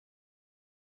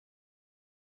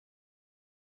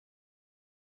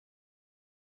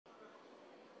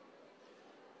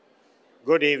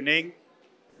Good evening,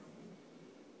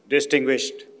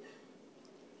 distinguished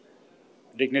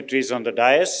dignitaries on the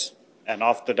dais and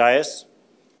off the dais.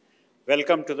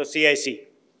 Welcome to the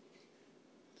CIC.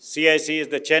 CIC is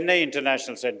the Chennai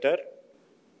International Center.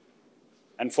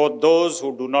 And for those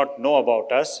who do not know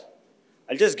about us,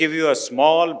 I'll just give you a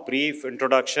small, brief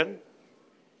introduction.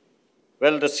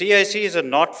 Well, the CIC is a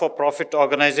not-for-profit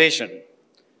organization.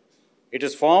 It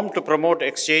is formed to promote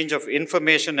exchange of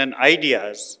information and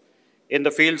ideas in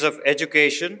the fields of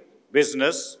education,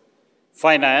 business,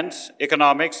 finance,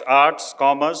 economics, arts,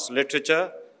 commerce,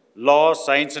 literature, law,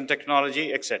 science and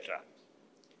technology, etc.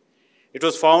 It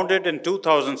was founded in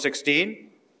 2016,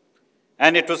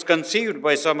 and it was conceived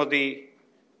by some of the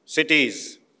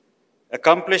city's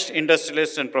accomplished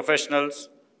industrialists and professionals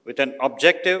with an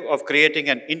objective of creating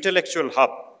an intellectual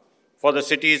hub for the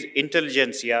city's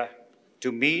intelligentsia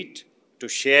to meet, to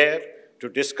share, to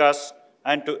discuss,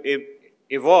 and to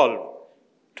evolve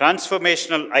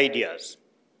transformational ideas.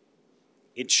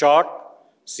 In short,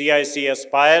 CIC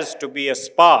aspires to be a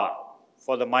spa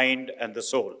for the mind and the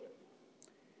soul.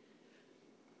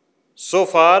 So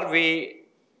far, we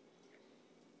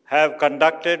have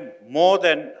conducted more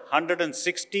than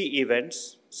 160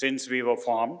 events since we were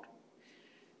formed,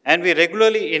 and we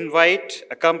regularly invite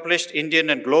accomplished Indian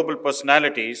and global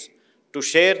personalities to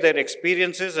share their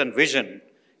experiences and vision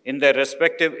in their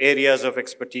respective areas of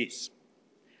expertise.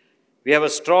 We have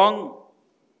a strong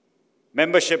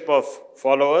membership of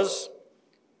followers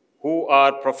who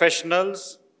are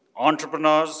professionals,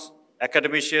 entrepreneurs,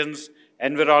 academicians,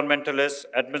 environmentalists,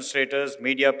 administrators,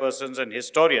 media persons, and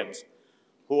historians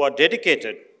who are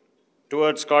dedicated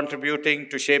towards contributing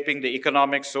to shaping the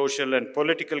economic, social, and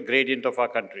political gradient of our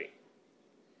country.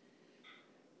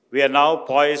 We are now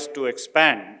poised to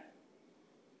expand.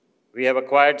 We have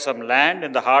acquired some land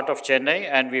in the heart of Chennai,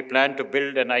 and we plan to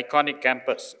build an iconic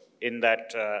campus in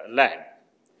that land.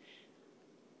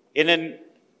 In an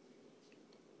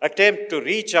attempt to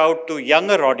reach out to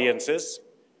younger audiences,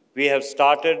 we have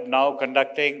started now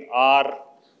conducting our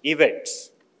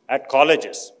events at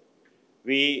colleges.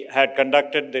 We had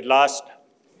conducted the last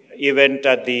event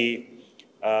at the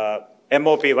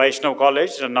MOP Vaishnav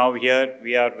College, and now here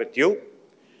we are with you.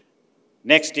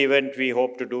 Next event, we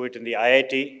hope to do it in the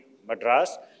IIT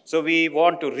Madras. So we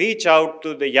want to reach out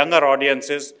to the younger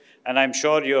audiences, and I'm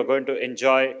sure you are going to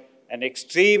enjoy an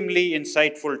extremely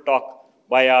insightful talk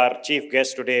by our chief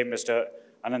guest today, Mr.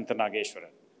 Anantha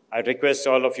Nageswaran. I request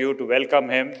all of you to welcome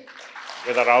him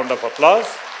with a round of applause.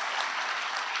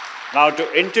 Now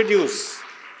to introduce,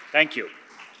 thank you.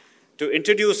 To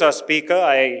introduce our speaker,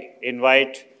 I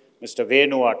invite Mr.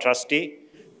 Venu, our trustee,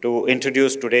 to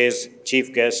introduce today's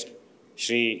chief guest,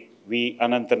 Shri V.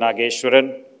 Anantha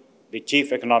Nageswaran, the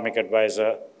Chief Economic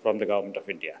Advisor from the Government of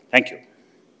India. Thank you.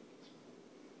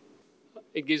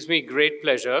 It gives me great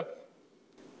pleasure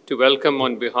to welcome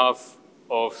on behalf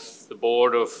of the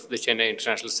board of the Chennai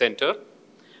International Center,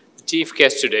 the chief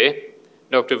guest today,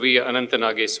 Dr. V. Anantha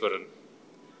Nageswaran,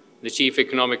 the Chief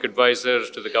Economic Advisor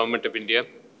to the Government of India,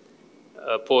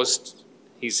 a post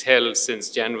he's held since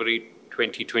January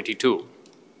 2022.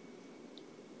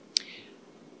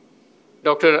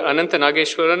 Dr. Anantha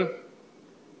Nageswaran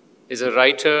is a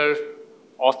writer,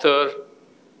 author,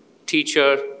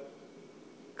 teacher,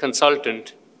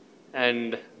 consultant,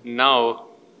 and now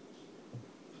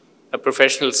a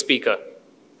professional speaker.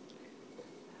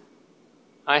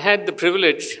 I had the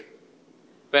privilege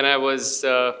when I was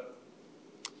an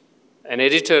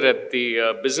editor at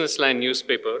the Business Line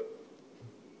newspaper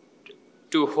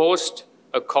to host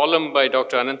a column by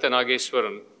Dr. Anantha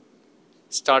Nageswaran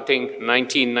starting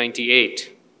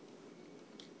 1998.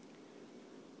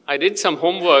 I did some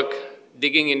homework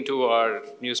digging into our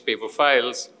newspaper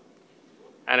files,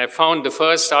 and I found the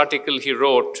first article he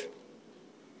wrote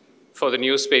for the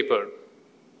newspaper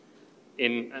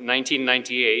in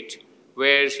 1998,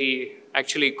 where he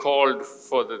actually called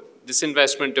for the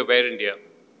disinvestment of Air India.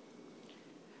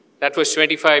 That was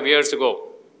 25 years ago.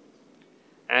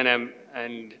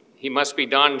 And he must be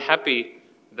darn happy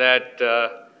that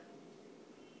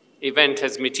event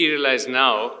has materialized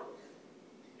now,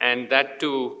 and that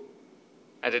too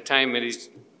at a time when he's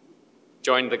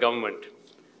joined the government.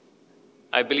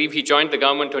 I believe he joined the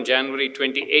government on January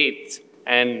 28th,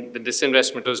 and the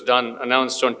disinvestment was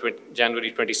announced on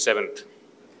January 27th.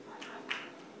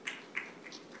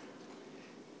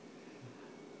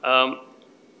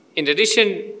 In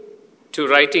addition to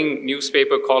writing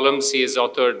newspaper columns, he has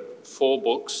authored 4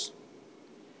 books.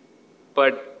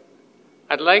 But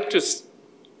I'd like to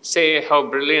say how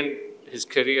brilliant his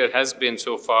career has been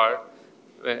so far,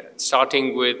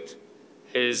 starting with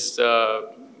his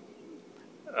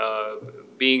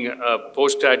being a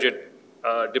postgraduate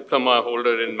diploma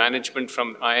holder in management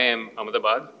from IIM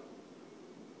Ahmedabad,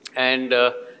 and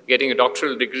getting a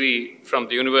doctoral degree from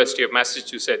the University of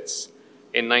Massachusetts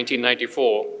in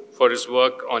 1994 for his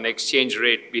work on exchange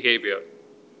rate behavior.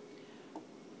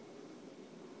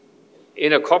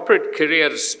 In a corporate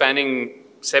career spanning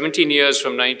 17 years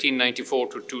from 1994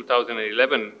 to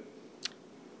 2011,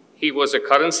 he was a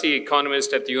currency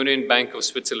economist at the Union Bank of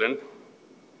Switzerland,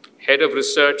 head of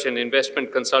research and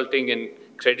investment consulting in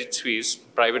Credit Suisse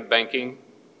private banking,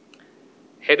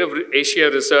 head of Asia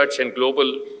Research and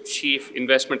Global Chief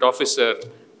Investment Officer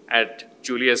at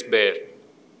Julius Baer.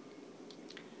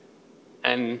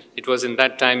 And it was in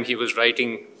that time he was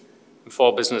writing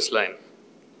for Business Line.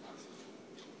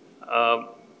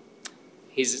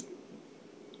 He's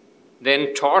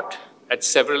then taught at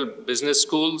several business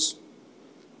schools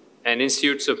and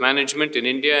institutes of management in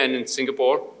India and in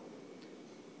Singapore.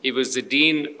 He was the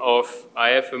dean of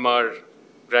IFMR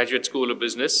Graduate School of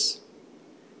Business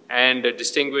and a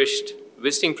distinguished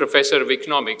visiting professor of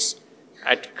economics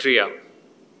at CRIA.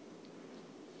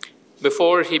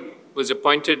 Before he was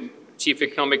appointed Chief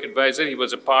Economic Advisor, he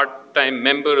was a part-time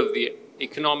member of the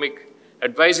Economic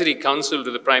Advisory Council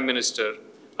to the Prime Minister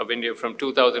of India from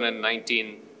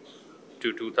 2019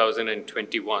 to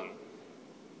 2021.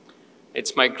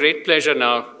 It's my great pleasure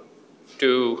now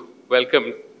to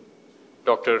welcome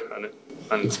Dr.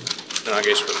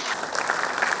 Nageswaran.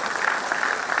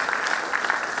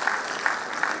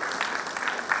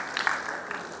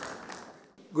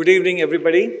 Good evening,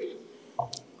 everybody.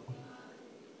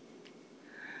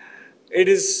 It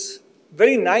is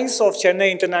very nice of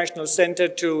Chennai International Center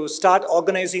to start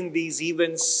organizing these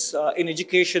events in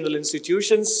educational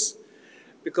institutions,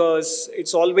 because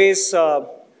it's always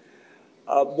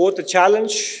both a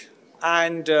challenge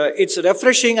and it's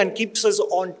refreshing and keeps us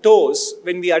on toes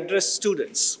when we address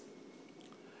students.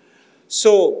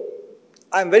 So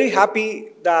I'm very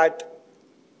happy that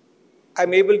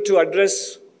I'm able to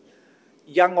address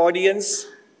young audience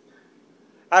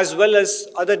as well as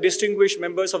other distinguished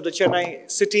members of the Chennai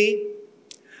city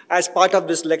as part of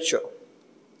this lecture.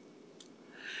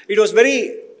 It was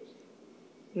very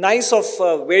nice of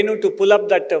Venu to pull up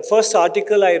that first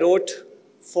article I wrote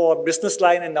for Business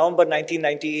Line in November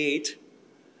 1998.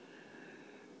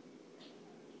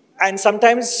 And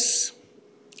sometimes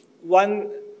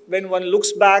when one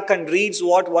looks back and reads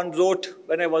what one wrote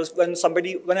when I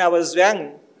was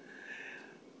young,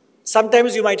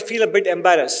 sometimes you might feel a bit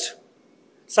embarrassed.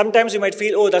 Sometimes you might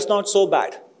feel, oh, that's not so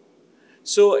bad.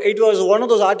 So it was one of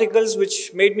those articles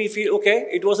which made me feel, okay,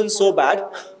 it wasn't so bad.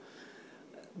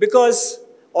 Because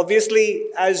obviously,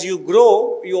 as you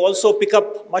grow, you also pick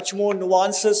up much more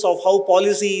nuances of how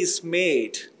policy is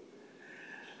made.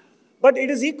 But it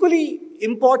is equally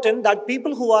important that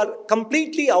people who are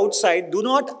completely outside do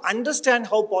not understand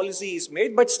how policy is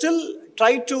made, but still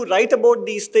try to write about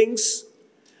these things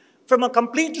from a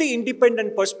completely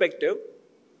independent perspective.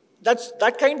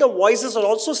 That kind of voices are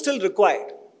also still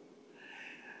required.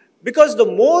 Because the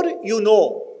more you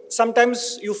know,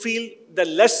 sometimes you feel the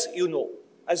less you know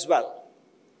as well.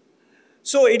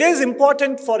 So it is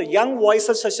important for young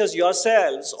voices such as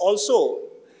yourselves also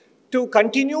to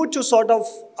continue to sort of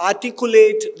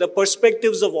articulate the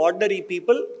perspectives of ordinary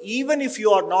people, even if you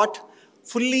are not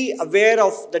fully aware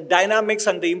of the dynamics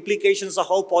and the implications of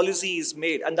how policy is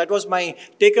made. And that was my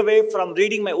takeaway from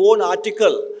reading my own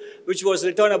article, which was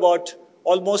written about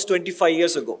almost 25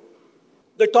 years ago.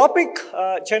 The topic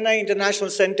Chennai International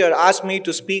Center asked me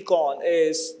to speak on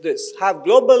is this: have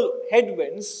global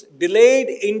headwinds delayed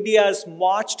India's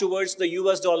march towards the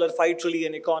US dollar 5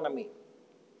 trillion economy?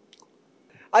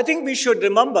 I think we should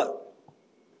remember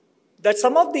that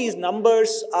some of these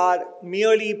numbers are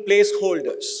merely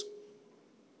placeholders.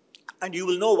 And you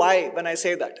will know why when I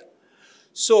say that.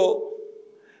 So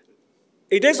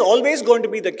it is always going to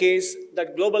be the case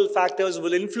that global factors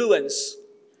will influence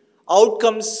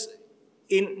outcomes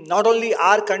in not only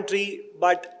our country,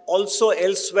 but also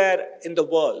elsewhere in the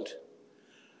world.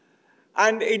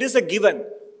 And it is a given.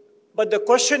 But the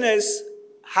question is,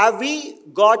 have we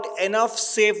got enough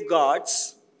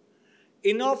safeguards,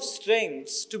 enough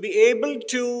strengths to be able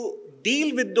to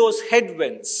deal with those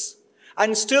headwinds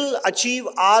and still achieve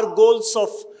our goals of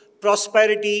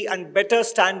prosperity and better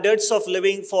standards of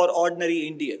living for ordinary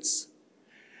Indians?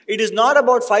 It is not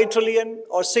about 5 trillion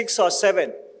or 6 or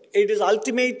 7. It is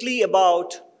ultimately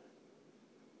about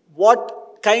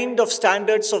what kind of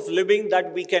standards of living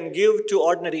that we can give to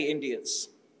ordinary Indians.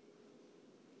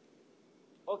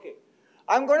 Okay,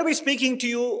 I'm going to be speaking to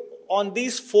you on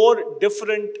these 4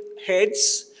 different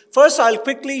heads. First, I'll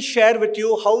quickly share with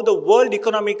you how the World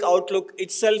Economic Outlook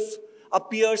itself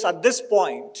appears at this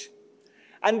point.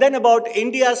 And then about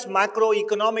India's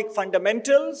macroeconomic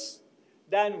fundamentals,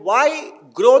 then why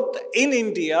growth in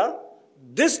India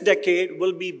this decade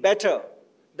will be better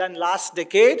than last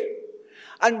decade,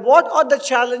 and what are the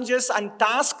challenges and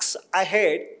tasks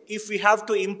ahead if we have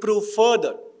to improve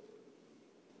further.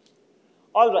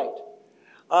 All right.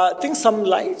 I think some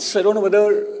lights, I don't know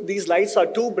whether these lights are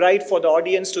too bright for the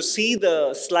audience to see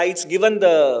the slides given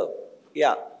the,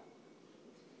 yeah.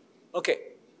 Okay.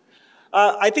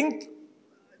 I think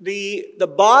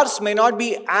the bars may not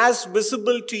be as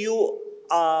visible to you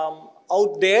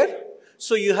out there,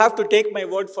 so you have to take my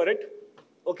word for it,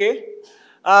 okay?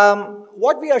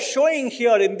 What we are showing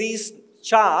here in these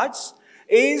charts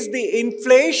is the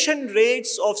inflation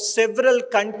rates of several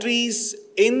countries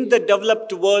in the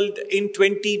developed world in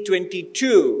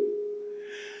 2022.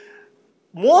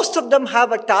 Most of them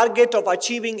have a target of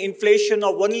achieving inflation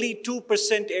of only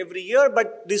 2% every year,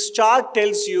 but this chart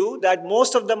tells you that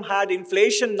most of them had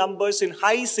inflation numbers in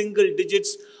high single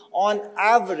digits on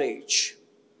average.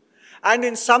 And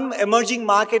in some emerging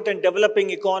market and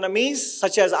developing economies,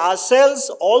 such as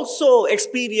ourselves, also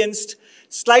experienced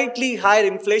slightly higher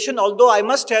inflation, although I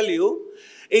must tell you,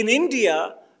 in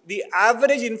India, the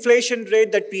average inflation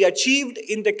rate that we achieved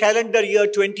in the calendar year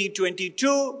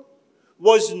 2022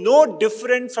 was no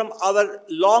different from our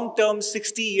long-term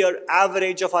 60-year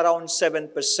average of around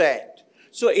 7%.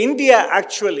 So India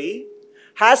actually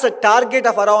has a target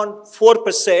of around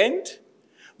 4%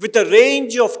 with a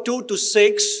range of 2 to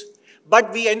 6,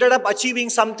 but we ended up achieving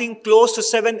something close to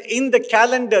 7 in the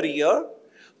calendar year,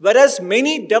 whereas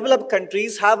many developed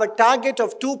countries have a target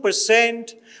of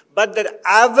 2%, but their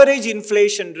average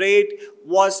inflation rate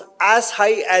was as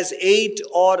high as 8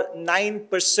 or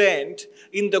 9%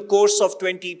 in the course of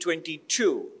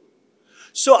 2022.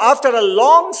 So after a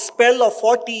long spell of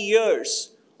 40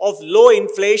 years of low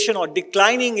inflation or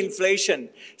declining inflation,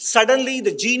 suddenly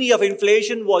the genie of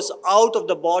inflation was out of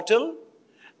the bottle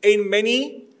in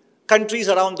many countries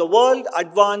around the world,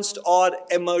 advanced or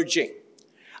emerging.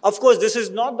 Of course, this is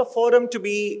not the forum to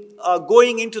be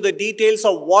going into the details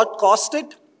of what caused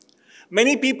it.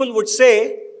 Many people would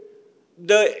say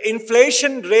the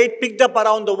inflation rate picked up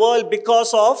around the world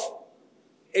because of,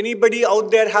 anybody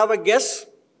out there have a guess?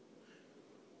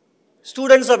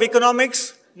 Students of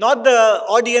economics, not the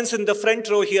audience in the front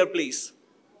row here, please.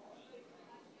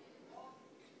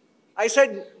 I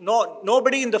said no,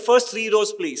 nobody in the first 3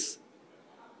 rows, please.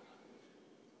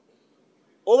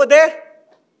 Over there?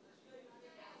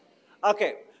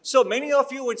 Okay, so many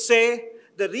of you would say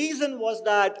the reason was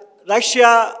that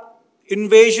Russia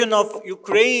invasion of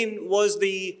Ukraine was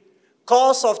the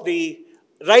cause of the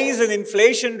rise in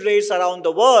inflation rates around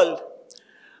the world.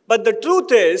 But the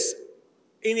truth is,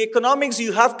 in economics,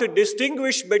 you have to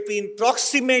distinguish between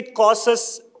proximate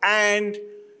causes and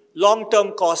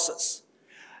long-term causes.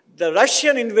 The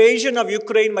Russian invasion of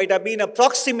Ukraine might have been a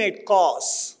proximate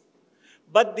cause,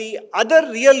 but the other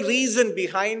real reason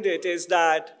behind it is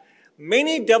that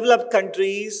many developed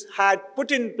countries had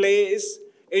put in place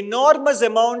enormous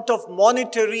amount of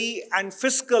monetary and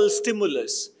fiscal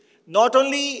stimulus, not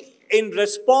only in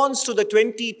response to the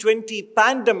 2020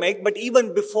 pandemic, but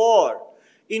even before,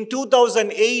 in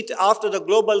 2008, after the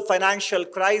global financial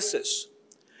crisis.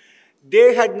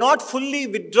 They had not fully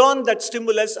withdrawn that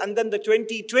stimulus, and then the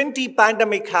 2020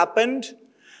 pandemic happened,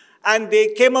 and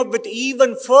they came up with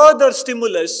even further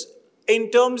stimulus in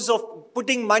terms of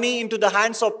putting money into the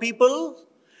hands of people,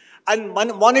 and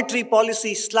monetary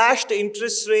policy slashed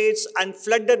interest rates and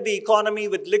flooded the economy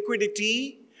with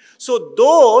liquidity. So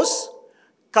those,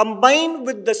 combined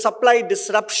with the supply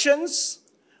disruptions,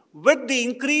 with the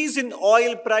increase in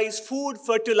oil price, food,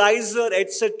 fertilizer,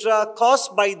 etc.,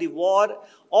 caused by the war,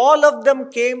 all of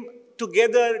them came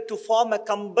together to form a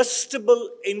combustible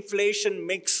inflation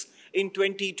mix in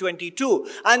 2022.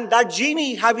 And that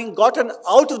genie, having gotten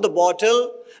out of the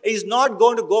bottle, is not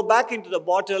going to go back into the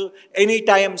bottle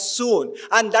anytime soon.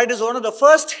 And that is one of the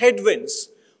first headwinds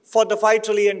for the $5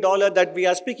 trillion that we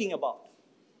are speaking about.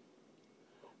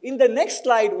 In the next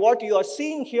slide, what you are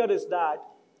seeing here is that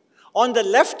on the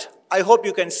left, I hope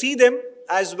you can see them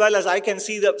as well as I can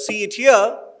see it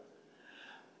here.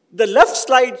 The left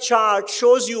slide chart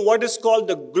shows you what is called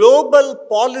the Global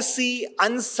Policy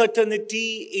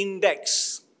Uncertainty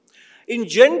Index. In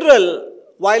general,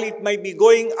 while it might be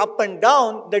going up and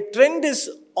down, the trend is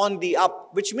on the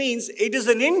up, which means it is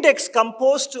an index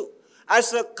composed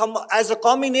as a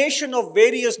combination of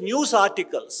various news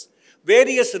articles,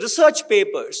 various research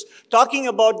papers talking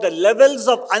about the levels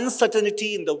of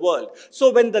uncertainty in the world.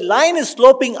 So when the line is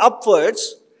sloping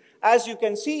upwards, as you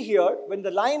can see here, when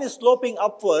the line is sloping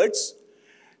upwards,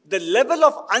 the level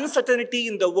of uncertainty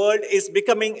in the world is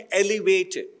becoming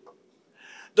elevated.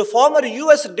 The former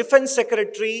US Defense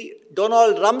Secretary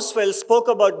Donald Rumsfeld spoke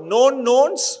about known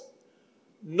knowns,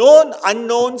 known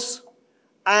unknowns,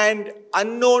 and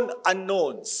unknown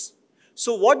unknowns.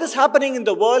 So what is happening in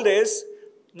the world is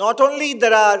not only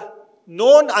there are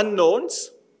known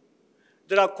unknowns,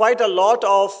 there are quite a lot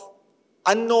of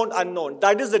unknown unknown.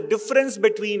 That is the difference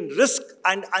between risk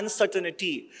and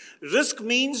uncertainty. Risk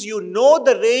means you know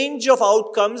the range of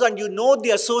outcomes and you know the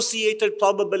associated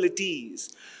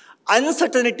probabilities.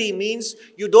 Uncertainty means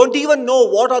you don't even know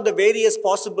what are the various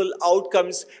possible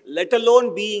outcomes, let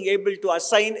alone being able to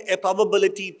assign a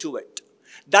probability to it.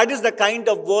 That is the kind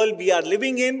of world we are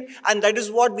living in, and that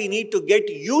is what we need to get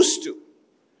used to.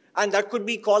 And that could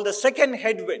be called the second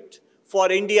headwind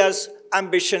for India's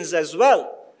ambitions as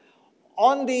well.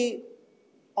 On the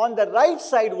right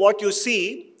side, what you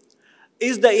see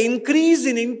is the increase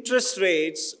in interest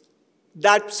rates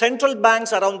that central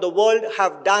banks around the world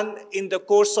have done in the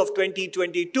course of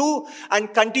 2022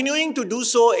 and continuing to do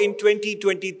so in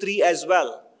 2023 as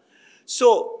well.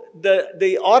 So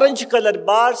the orange color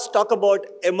bars talk about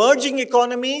emerging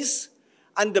economies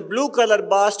and the blue color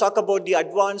bars talk about the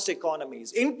advanced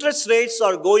economies. Interest rates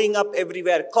are going up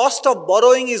everywhere. Cost of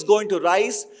borrowing is going to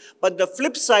rise, but the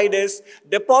flip side is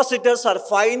depositors are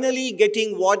finally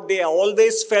getting what they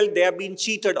always felt they have been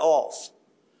cheated of.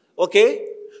 Okay?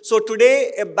 So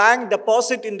today, a bank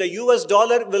deposit in the US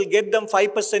dollar will get them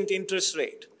 5% interest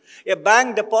rate. A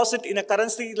bank deposit in a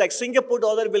currency like Singapore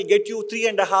dollar will get you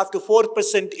 3.5% to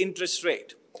 4% interest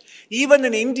rate. Even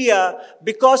in India,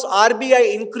 because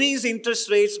RBI increased interest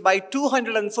rates by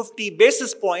 250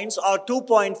 basis points or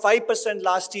 2.5%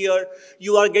 last year,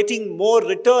 you are getting more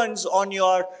returns on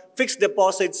your fixed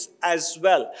deposits as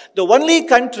well. The only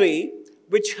country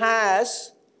which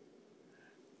has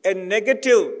a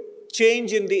negative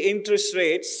change in the interest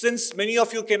rates, since many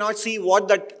of you cannot see what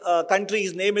that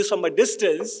country's name is from a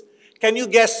distance, can you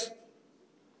guess?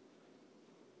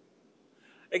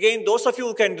 Again, those of you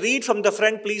who can read from the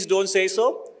front, please don't say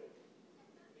so.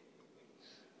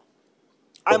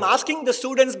 I'm asking the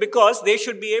students because they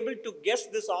should be able to guess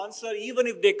this answer even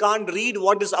if they can't read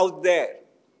what is out there.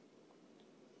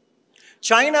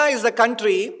 China is a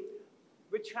country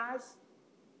which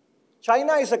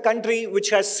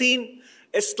has seen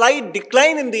a slight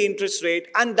decline in the interest rate,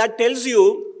 and that tells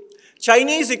you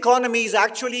Chinese economy is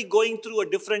actually going through a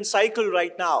different cycle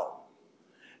right now.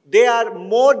 They are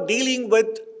more dealing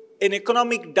with an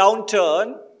economic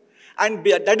downturn, and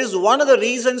that is one of the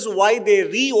reasons why they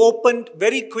reopened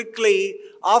very quickly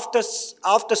after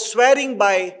swearing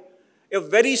by a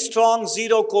very strong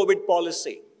zero COVID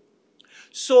policy.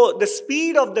 So the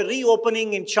speed of the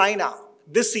reopening in China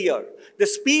this year, the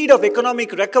speed of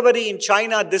economic recovery in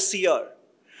China this year,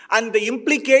 and the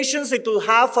implications it will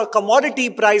have for commodity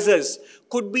prices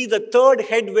could be the third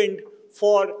headwind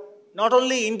for not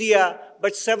only India,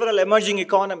 but several emerging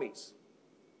economies.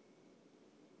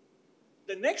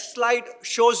 The next slide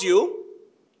shows you,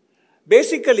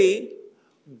 basically,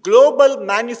 global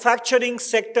manufacturing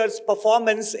sector's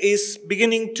performance is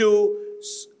beginning to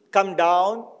come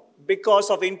down because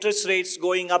of interest rates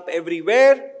going up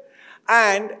everywhere.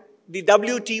 And the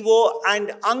WTO and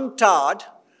UNCTAD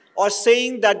are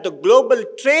saying that the global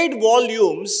trade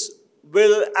volumes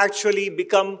will actually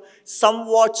become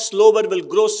somewhat slower, will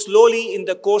grow slowly in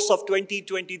the course of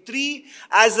 2023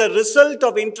 as a result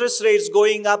of interest rates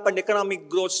going up and economic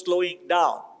growth slowing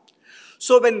down.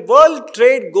 So when world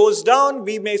trade goes down,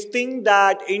 we may think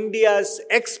that India's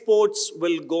exports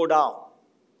will go down.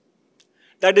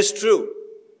 That is true.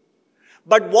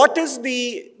 But what is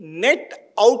the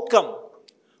net outcome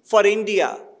for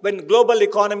India when global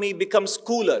economy becomes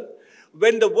cooler?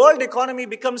 When the world economy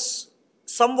becomes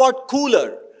somewhat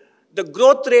cooler, the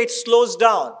growth rate slows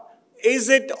down. Is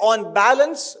it on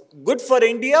balance good for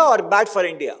India or bad for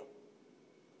India?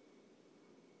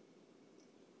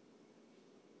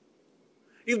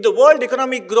 If the world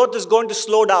economic growth is going to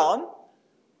slow down,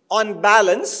 on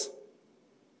balance,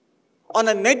 on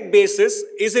a net basis,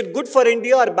 is it good for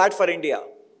India or bad for India?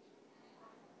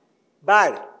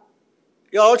 Bad.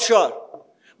 You're all sure.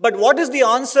 But what is the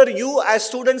answer you as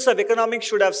students of economics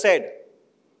should have said?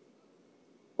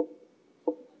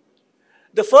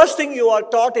 The first thing you are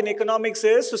taught in economics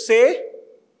is to say,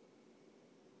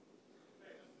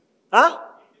 huh?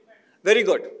 Very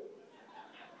good.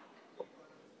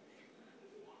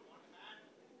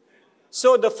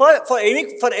 So for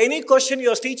any question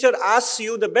your teacher asks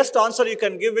you, the best answer you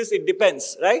can give is it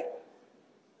depends, right?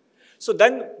 So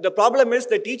then the problem is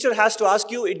the teacher has to ask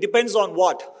you, it depends on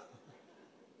what?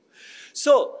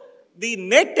 So the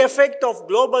net effect of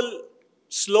global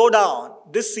slowdown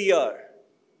this year,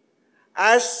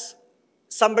 as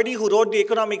somebody who wrote the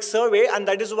economic survey, and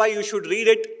that is why you should read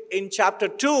it in chapter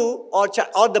 2 or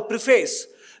the preface,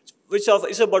 which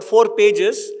is about 4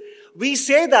 pages, we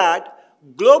say that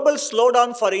global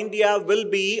slowdown for India will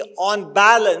be, on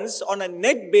balance, on a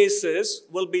net basis,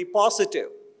 will be positive.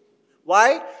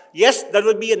 Why? Yes, there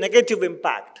will be a negative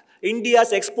impact.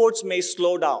 India's exports may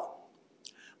slow down.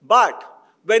 But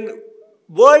when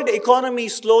world economy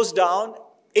slows down,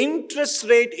 interest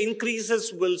rate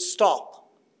increases will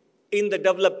stop in the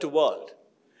developed world.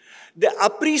 The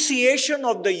appreciation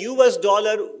of the US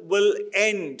dollar will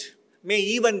end, may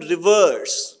even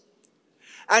reverse.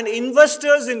 And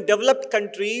investors in developed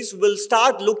countries will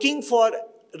start looking for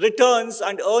returns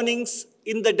and earnings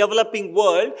in the developing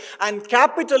world, and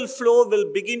capital flow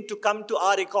will begin to come to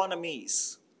our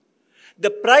economies. The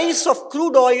price of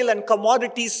crude oil and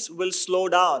commodities will slow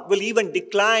down, will even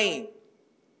decline.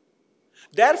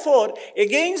 Therefore,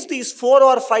 against these 4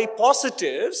 or 5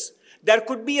 positives, there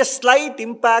could be a slight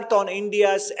impact on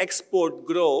India's export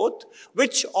growth,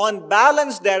 which on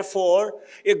balance, therefore,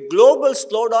 a global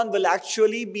slowdown will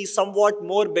actually be somewhat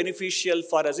more beneficial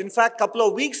for us. In fact, a couple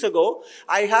of weeks ago,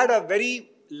 I had a very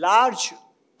large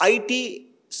IT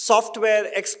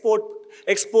software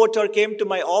exporter came to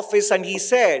my office and he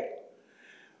said,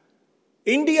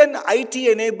 Indian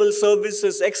IT-enabled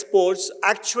services exports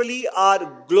actually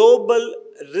are global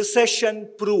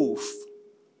recession-proof.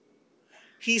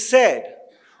 He said,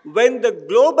 when the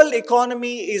global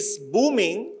economy is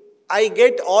booming, I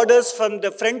get orders from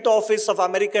the front office of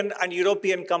American and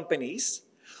European companies.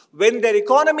 When their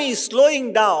economy is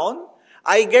slowing down,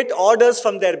 I get orders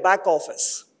from their back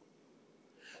office.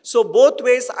 So both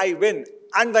ways I win.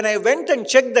 And when I went and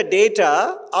checked the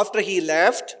data after he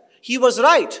left, he was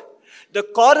right. The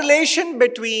correlation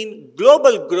between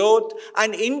global growth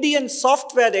and Indian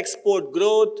software export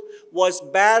growth was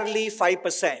barely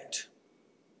 5%,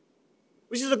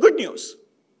 which is a good news.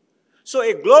 So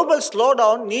a global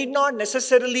slowdown need not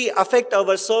necessarily affect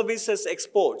our services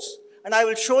exports. And I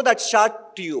will show that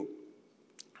chart to you.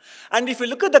 And if you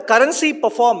look at the currency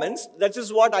performance, that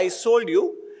is what I told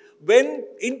you, when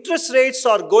interest rates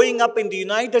are going up in the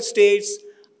United States,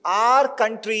 our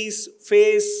countries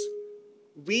face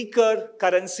weaker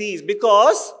currencies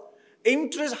because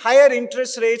higher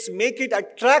interest rates make it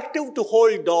attractive to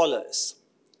hold dollars.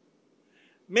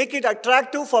 Make it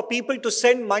attractive for people to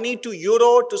send money to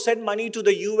Euro, to send money to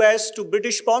the US, to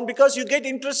British pound, because you get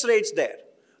interest rates there,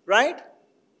 right?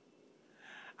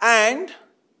 And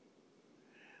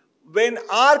when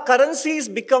our currencies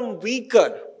become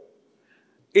weaker,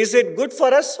 is it good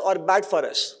for us or bad for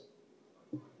us?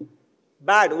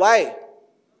 Bad. Why?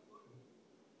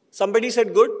 Somebody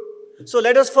said good. So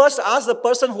let us first ask the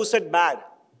person who said bad.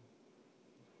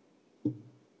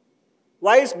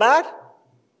 Why is bad?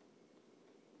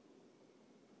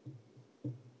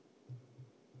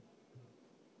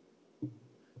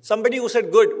 Somebody who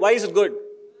said good. Why is it good?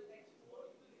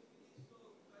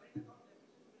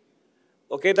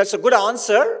 Okay, that's a good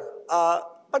answer,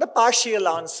 but a partial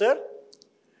answer.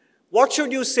 What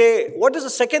should you say? What is the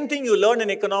second thing you learn in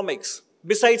economics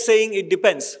besides saying it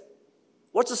depends?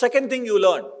 What's the second thing you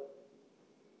learn?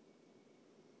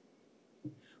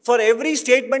 For every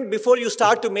statement before you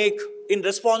start to make in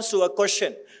response to a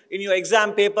question in your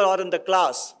exam paper or in the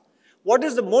class, what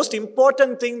is the most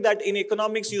important thing that in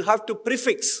economics you have to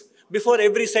prefix before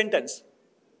every sentence?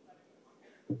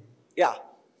 Yeah,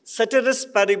 ceteris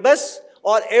paribus,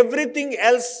 or everything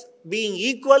else being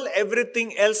equal,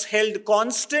 everything else held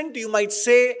constant, you might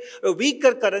say a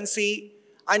weaker currency,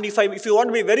 and if you want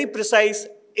to be very precise,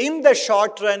 in the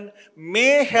short run,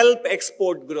 may help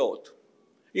export growth.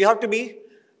 You have to be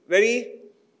very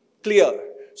clear.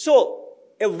 So,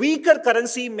 a weaker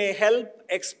currency may help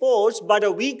exports, but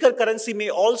a weaker currency may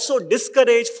also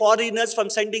discourage foreigners from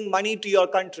sending money to your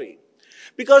country.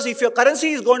 Because if your currency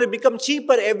is going to become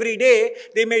cheaper every day,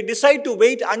 they may decide to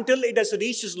wait until it has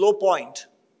reached its low point.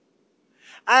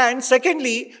 And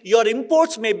secondly, your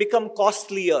imports may become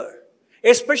costlier.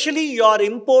 Especially your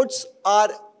imports are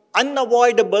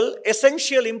unavoidable,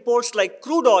 essential imports like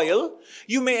crude oil,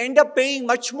 you may end up paying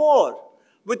much more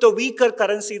with a weaker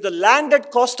currency. The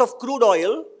landed cost of crude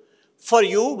oil for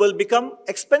you will become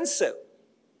expensive.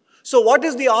 So what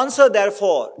is the answer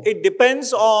therefore? It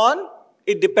depends on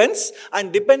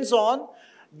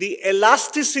the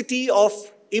elasticity of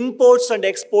imports and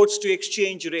exports to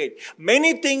exchange rate.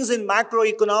 Many things in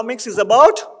macroeconomics is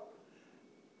about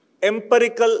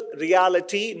empirical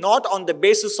reality, not on the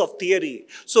basis of theory.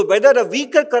 So whether a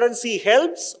weaker currency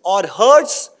helps or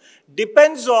hurts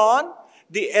depends on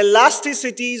the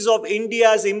elasticities of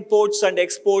India's imports and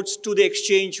exports to the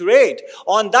exchange rate.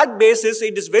 On that basis,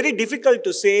 it is very difficult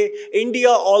to say India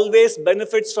always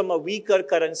benefits from a weaker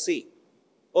currency.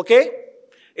 Okay?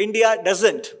 India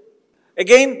doesn't.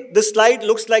 Again, this slide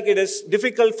looks like it is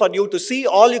difficult for you to see.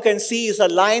 All you can see is a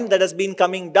line that has been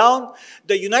coming down.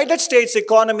 The United States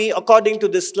economy, according to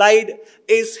this slide,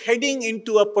 is heading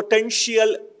into a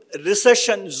potential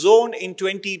recession zone in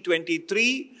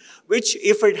 2023, which,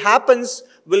 if it happens,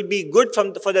 will be good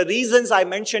for the reasons I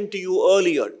mentioned to you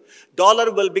earlier.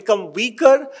 Dollar will become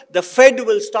weaker, the Fed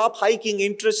will stop hiking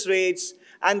interest rates,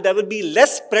 and there will be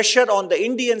less pressure on the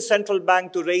Indian central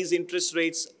bank to raise interest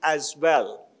rates as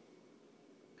well.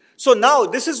 So now,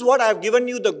 this is what I've given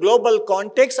you, the global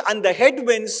context and the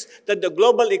headwinds that the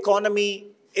global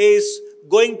economy is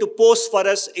going to pose for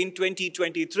us in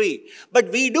 2023.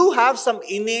 But we do have some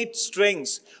innate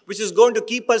strengths, which is going to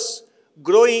keep us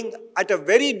growing at a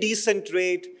very decent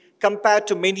rate compared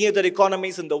to many other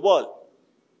economies in the world.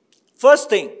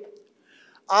 First thing,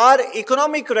 our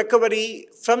economic recovery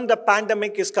from the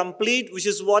pandemic is complete, which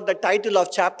is what the title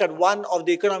of chapter 1 of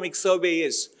the economic survey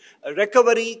is.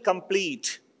 Recovery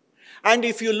complete. And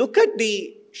if you look at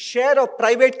the share of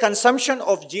private consumption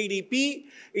of GDP,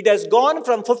 it has gone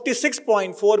from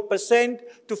 56.4%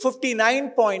 to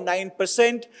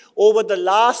 59.9% over the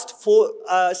last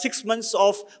 6 months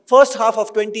of first half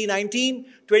of 2019,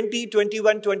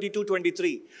 2021, 22,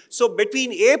 23. So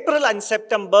between April and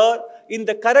September in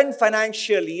the current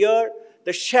financial year,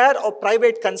 the share of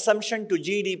private consumption to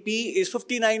GDP is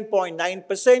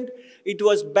 59.9%. It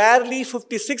was barely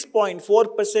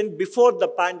 56.4% before the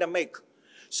pandemic.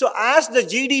 So as the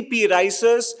GDP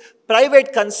rises,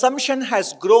 private consumption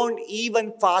has grown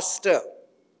even faster,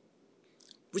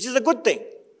 which is a good thing.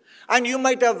 And you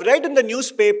might have read in the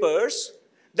newspapers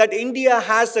that India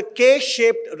has a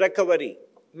K-shaped recovery.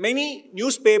 Many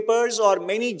newspapers or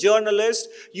many journalists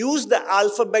use the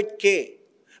alphabet K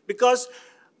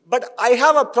but I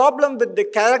have a problem with the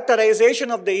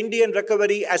characterization of the Indian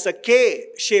recovery as a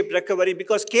K-shaped recovery,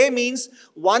 because K means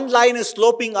one line is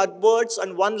sloping upwards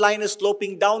and one line is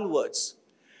sloping downwards.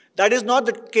 That is not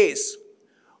the case.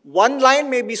 One line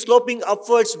may be sloping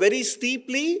upwards very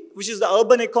steeply, which is the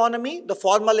urban economy, the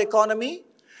formal economy.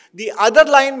 The other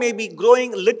line may be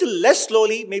growing a little less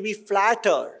slowly, maybe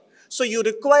flatter. So you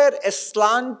require a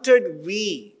slanted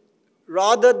V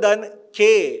rather than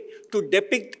K to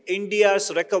depict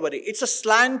India's recovery. It's a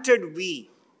slanted V.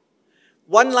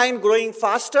 One line growing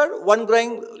faster, one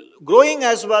growing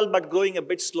as well, but growing a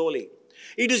bit slowly.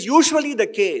 It is usually the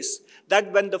case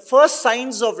that when the first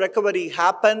signs of recovery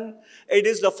happen, it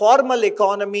is the formal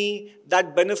economy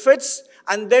that benefits,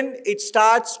 and then it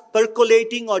starts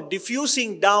percolating or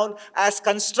diffusing down as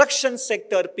construction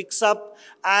sector picks up,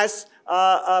 as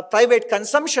private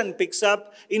consumption picks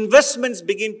up, investments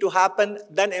begin to happen,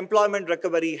 then employment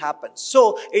recovery happens.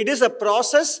 So it is a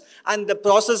process, and the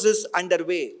process is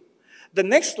underway. The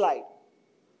next slide.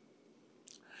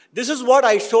 This is what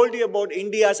I told you about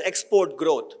India's export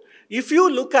growth. If you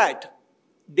look at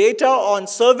data on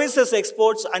services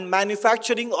exports and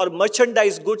manufacturing or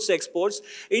merchandise goods exports,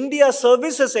 India's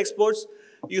services exports,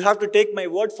 you have to take my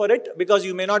word for it because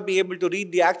you may not be able to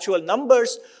read the actual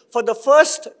numbers. For the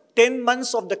first 10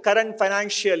 months of the current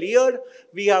financial year,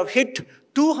 we have hit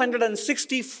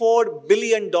 $264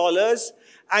 billion.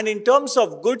 And in terms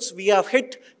of goods, we have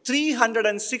hit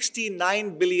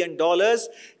 $369 billion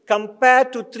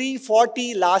compared to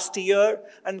 340 last year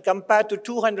and compared to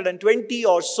 220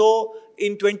 or so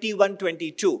in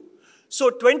 21-22. So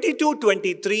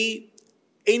 22-23,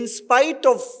 in spite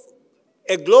of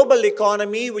a global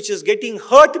economy which is getting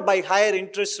hurt by higher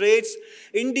interest rates,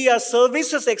 India's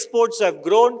services exports have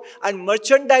grown and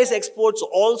merchandise exports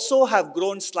also have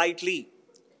grown slightly.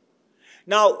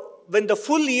 Now, when the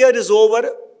full year is over,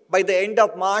 by the end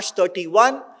of March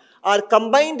 31, our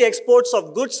combined exports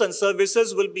of goods and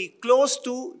services will be close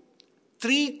to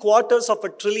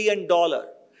 $750 billion,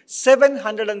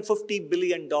 $750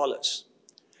 billion.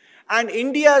 And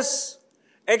India's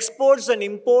exports and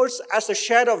imports as a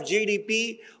share of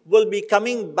GDP will be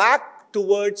coming back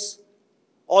towards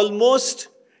almost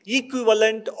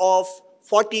equivalent of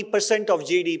 40% of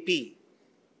GDP.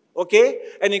 Okay?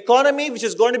 An economy which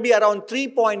is going to be around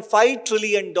 $3.5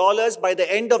 trillion by the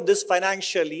end of this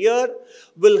financial year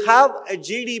will have a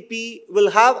GDP,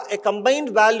 will have a combined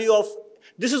value of,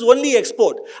 this is only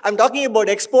export. I'm talking about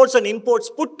exports and imports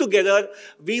put together.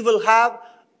 We will have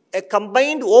a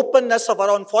combined openness of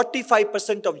around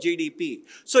 45% of GDP.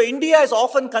 So India is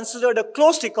often considered a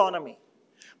closed economy.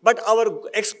 But our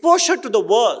exposure to the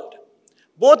world,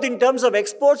 both in terms of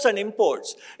exports and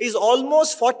imports, is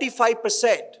almost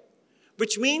 45%,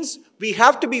 which means we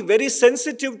have to be very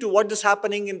sensitive to what is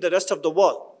happening in the rest of the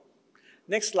world.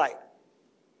 Next slide.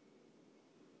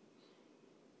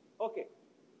 Okay.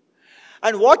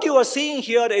 And what you are seeing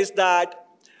here is that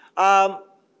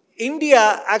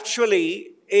India actually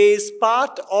is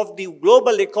part of the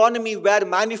global economy where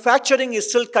manufacturing is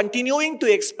still continuing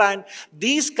to expand.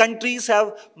 These countries have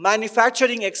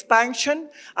manufacturing expansion,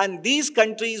 and these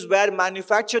countries where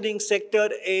manufacturing sector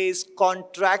is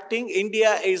contracting,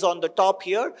 India is on the top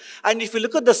here. And if you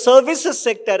look at the services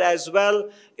sector as well,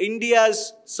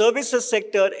 India's services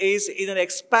sector is in an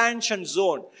expansion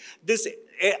zone. This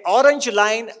orange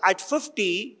line at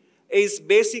 50 is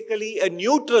basically a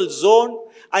neutral zone,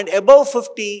 and above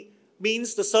 50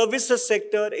 means the services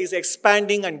sector is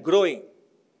expanding and growing.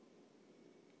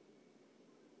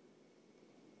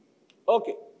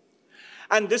 Okay.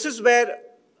 And this is where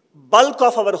bulk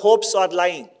of our hopes are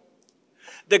lying.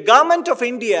 The government of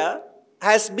India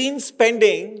has been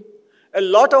spending a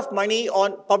lot of money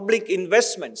on public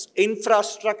investments,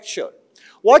 infrastructure.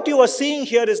 What you are seeing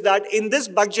here is that in this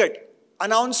budget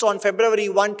announced on February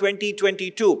 1,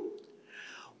 2022,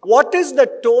 what is the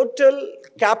total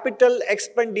capital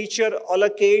expenditure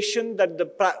allocation that the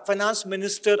finance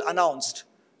minister announced?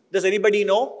 Does anybody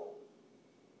know?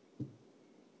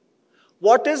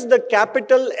 What is the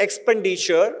capital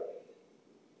expenditure?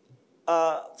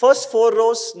 First 4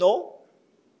 rows, no.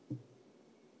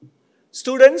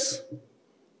 Students,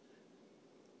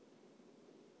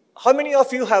 how many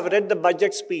of you have read the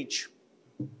budget speech?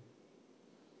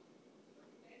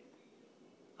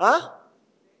 Huh?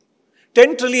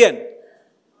 10 trillion.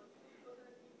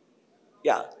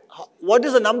 Yeah. What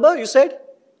is the number you said?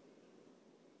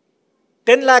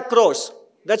 10 lakh crores.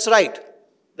 That's right.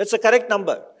 That's the correct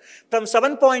number. From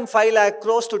 7.5 lakh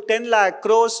crores to 10 lakh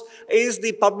crores is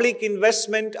the public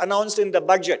investment announced in the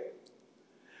budget.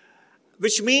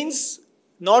 Which means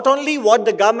not only what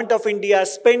the government of India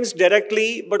spends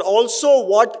directly, but also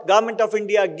what government of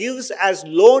India gives as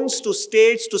loans to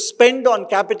states to spend on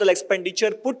capital expenditure.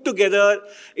 Put together,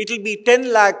 it will be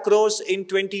 10 lakh crores in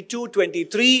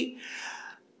 22-23.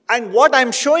 And what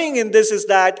I'm showing in this is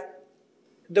that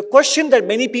the question that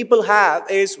many people have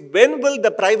is, when will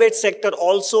the private sector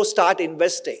also start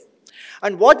investing?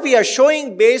 And what we are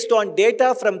showing based on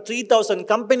data from 3,000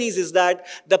 companies is that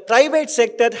the private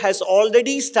sector has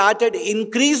already started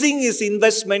increasing its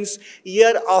investments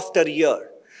year after year.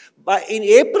 But in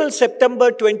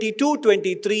April-September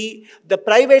 22-23, the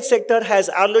private sector has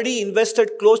already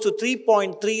invested close to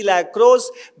 3.3 lakh crores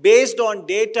based on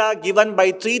data given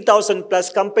by 3,000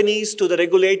 plus companies to the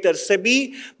regulator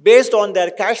SEBI based on their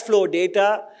cash flow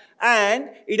data. And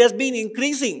it has been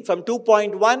increasing from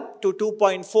 2.1 to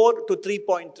 2.4 to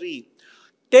 3.3.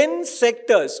 10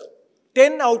 sectors,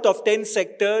 10 out of 10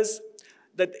 sectors,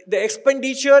 the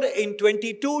expenditure in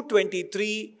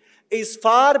 22-23 is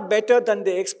far better than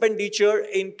the expenditure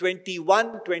in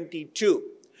 21-22.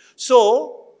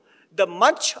 So, the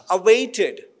much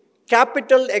awaited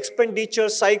capital expenditure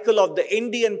cycle of the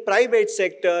Indian private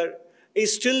sector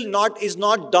is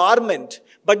not dormant,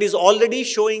 but is already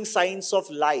showing signs of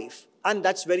life. And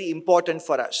that's very important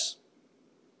for us.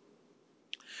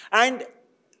 And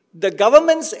the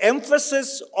government's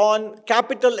emphasis on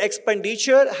capital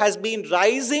expenditure has been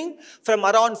rising from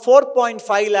around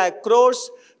 4.5 lakh crores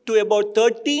to about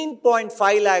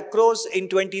 13.5 lakh crores in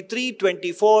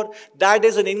 23-24. That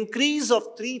is an increase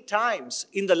of 3 times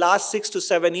in the last 6 to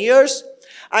 7 years.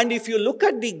 And if you look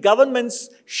at the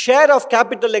government's share of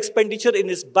capital expenditure in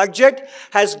its budget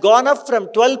has gone up from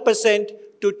 12%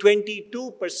 to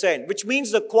 22%, which means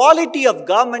the quality of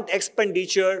government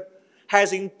expenditure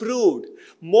has improved.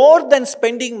 More than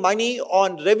spending money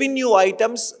on revenue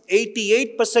items,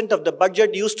 88% of the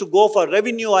budget used to go for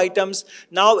revenue items.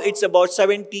 Now it's about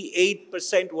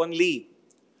 78% only.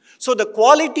 So the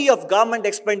quality of government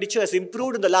expenditure has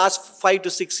improved in the last 5 to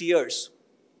 6 years.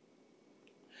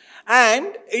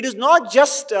 And it is not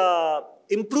just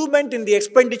improvement in the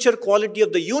expenditure quality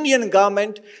of the union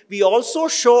government. We also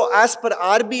show, as per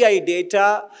RBI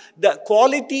data, the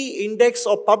quality index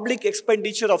of public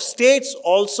expenditure of states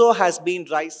also has been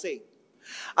rising.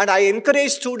 And I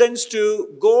encourage students to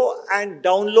go and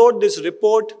download this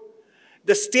report,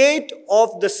 The State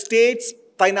of the State's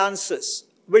Finances,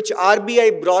 which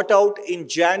RBI brought out in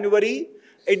January.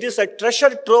 It is a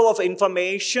treasure trove of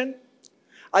information.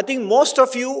 I think most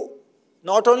of you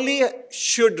not only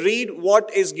should read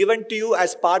what is given to you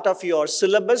as part of your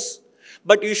syllabus,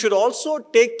 but you should also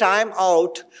take time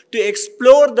out to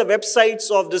explore the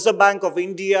websites of Reserve Bank of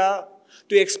India,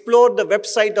 to explore the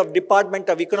website of Department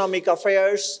of Economic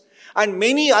Affairs, and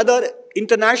many other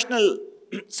international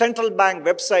central bank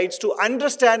websites to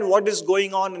understand what is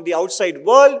going on in the outside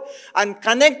world and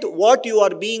connect what you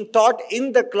are being taught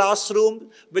in the classroom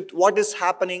with what is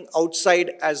happening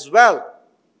outside as well.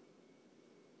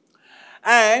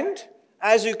 And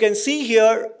as you can see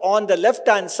here on the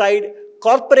left-hand side,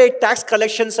 corporate tax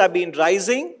collections have been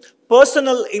rising,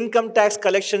 personal income tax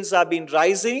collections have been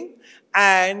rising,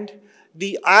 and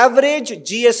the average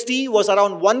GST was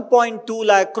around 1.2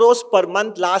 lakh crores per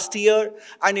month last year,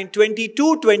 and in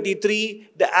 22-23,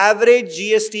 the average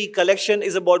GST collection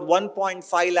is about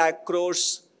 1.5 lakh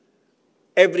crores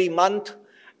every month.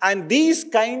 And these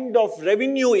kind of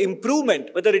revenue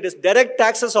improvement, whether it is direct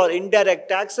taxes or indirect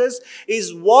taxes,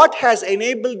 is what has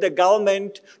enabled the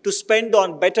government to spend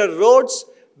on better roads,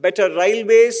 better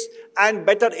railways, and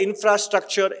better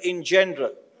infrastructure in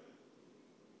general.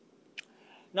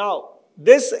 Now,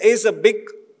 this is a big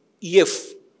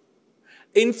if.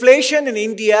 Inflation in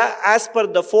India, as per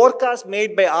the forecast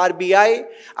made by RBI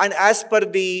and as per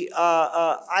the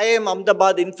IIM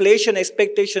Ahmedabad Inflation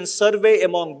Expectation Survey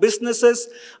among businesses,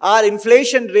 our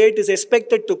inflation rate is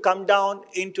expected to come down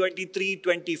in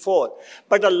 23-24.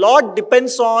 But a lot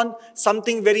depends on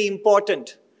something very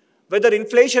important. Whether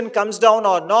inflation comes down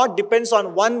or not depends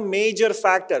on one major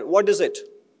factor. What is it?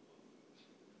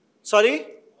 Sorry?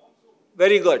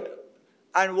 Very good.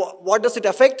 And what does it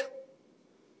affect?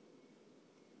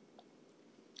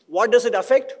 What does it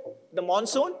affect? The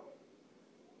monsoon?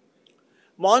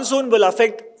 Monsoon will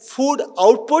affect food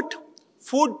output,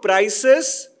 food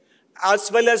prices, as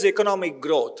well as economic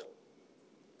growth.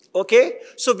 Okay?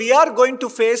 So we are going to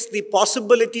face the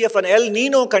possibility of an El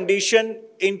Nino condition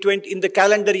in the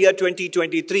calendar year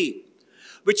 2023,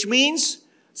 which means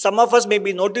some of us may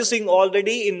be noticing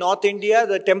already in North India,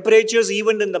 the temperatures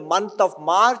even in the month of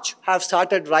March have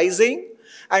started rising.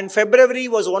 And February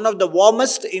was one of the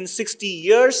warmest in 60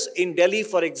 years in Delhi,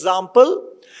 for example.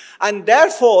 And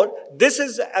therefore, this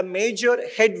is a major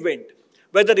headwind,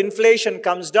 whether inflation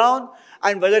comes down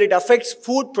and whether it affects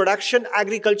food production,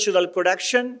 agricultural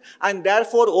production, and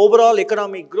therefore overall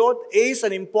economic growth is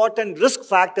an important risk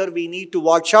factor we need to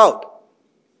watch out.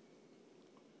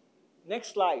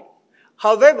 Next slide.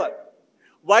 However,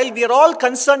 while we are all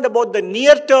concerned about the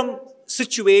near-term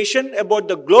situation, about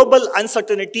the global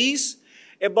uncertainties,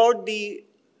 about the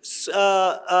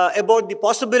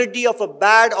possibility of a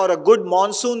bad or a good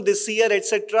monsoon this year,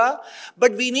 etc.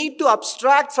 But we need to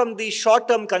abstract from these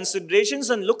short-term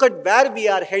considerations and look at where we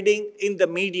are heading in the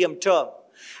medium term.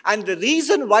 And the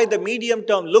reason why the medium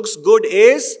term looks good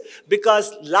is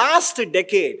because last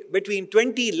decade, between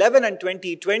 2011 and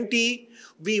 2020,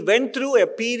 we went through a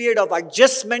period of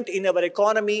adjustment in our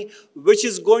economy, which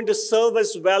is going to serve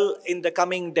us well in the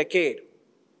coming decade.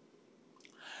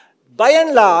 By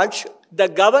and large, the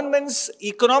government's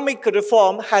economic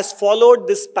reform has followed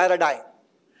this paradigm.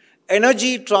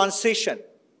 Energy transition.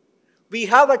 We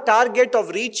have a target of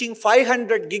reaching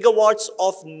 500 gigawatts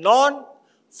of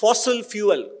non-fossil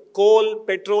fuel, coal,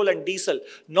 petrol, and diesel.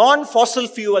 Non-fossil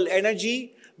fuel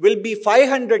energy will be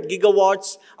 500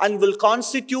 gigawatts and will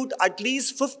constitute at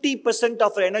least 50%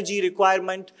 of our energy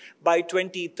requirement by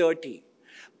 2030.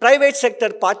 Private sector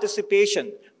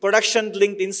participation,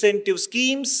 production-linked incentive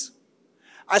schemes,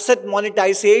 asset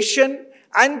monetization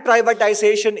and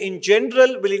privatization in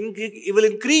general will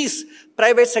increase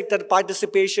private sector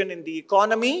participation in the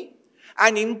economy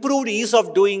and improve ease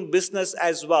of doing business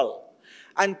as well.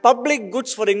 And public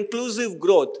goods for inclusive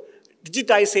growth,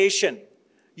 digitization,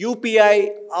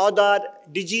 UPI, Aadhaar,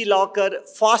 DigiLocker,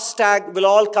 FASTag will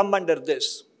all come under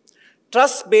this.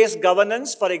 Trust-based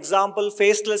governance, for example,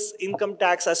 faceless income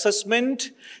tax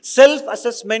assessment,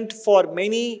 self-assessment for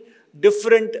many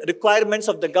different requirements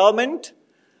of the government,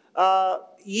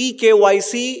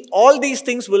 eKYC, all these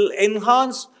things will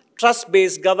enhance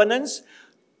trust-based governance.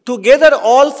 Together,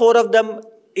 all four of them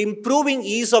improving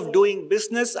ease of doing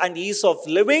business and ease of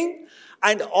living.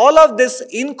 And all of this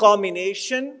in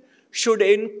combination should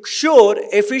ensure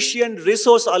efficient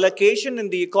resource allocation in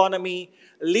the economy,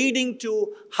 leading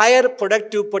to higher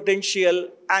productive potential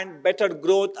and better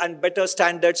growth and better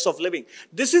standards of living.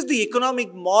 This is the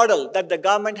economic model that the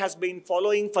government has been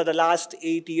following for the last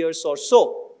 8 years or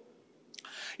so.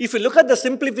 If you look at the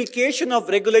simplification of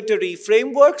regulatory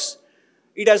frameworks,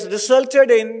 it has resulted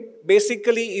in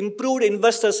basically improved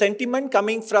investor sentiment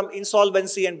coming from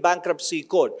Insolvency and Bankruptcy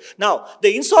Code. Now,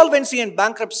 the Insolvency and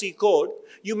Bankruptcy Code,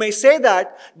 you may say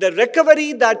that the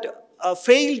recovery that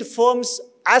failed firms'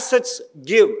 assets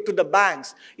give to the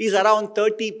banks is around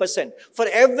 30%. For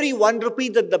every 1 rupee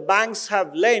that the banks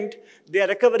have lent, they are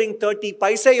recovering 30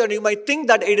 paise, and you might think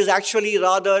that it is actually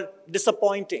rather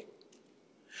disappointing.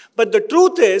 But the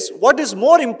truth is, what is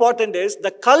more important is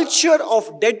the culture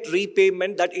of debt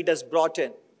repayment that it has brought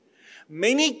in.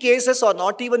 Many cases are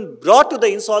not even brought to the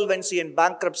insolvency and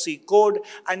bankruptcy code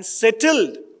and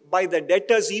settled by the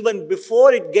debtors even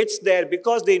before it gets there,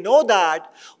 because they know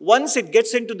that once it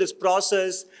gets into this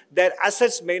process, their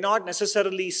assets may not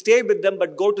necessarily stay with them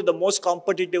but go to the most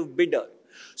competitive bidder.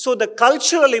 So the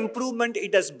cultural improvement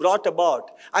it has brought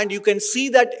about, and you can see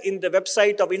that in the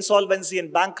website of Insolvency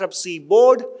and Bankruptcy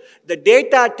Board, the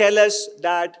data tell us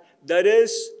that there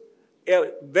is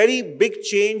a very big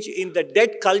change in the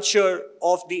debt culture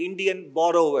of the Indian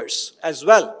borrowers as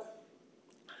well.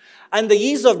 And the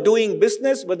ease of doing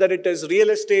business, whether it is Real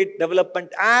Estate Development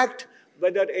Act,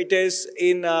 whether it is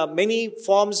in many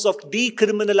forms of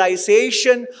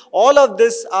decriminalization, all of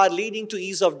this are leading to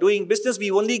ease of doing business.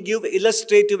 We only give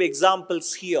illustrative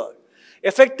examples here.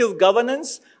 Effective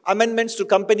governance, amendments to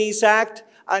Companies Act,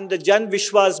 and the Jan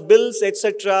Vishwas bills,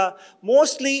 etc.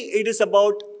 Mostly it is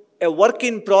about a work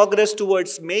in progress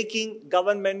towards making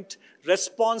government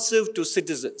responsive to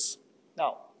citizens.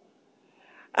 Now,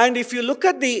 and if you look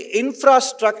at the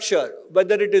infrastructure,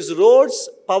 whether it is roads,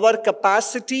 power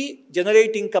capacity,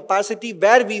 generating capacity,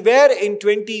 where we were in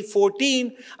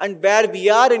 2014 and where we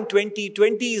are in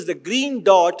 2020 is the green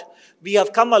dot, we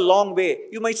have come a long way.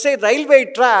 You might say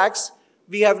railway tracks,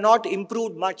 we have not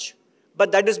improved much.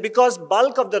 But that is because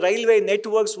bulk of the railway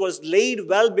networks was laid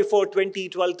well before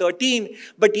 2012-13.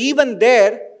 But even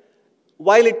there,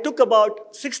 while it took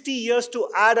about 60 years to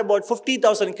add about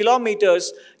 50,000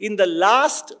 kilometers, in the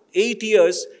last 8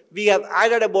 years, we have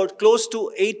added about close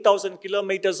to 8,000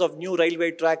 kilometers of new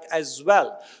railway track as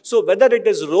well. So whether it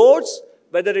is roads,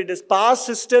 whether it is power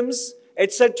systems,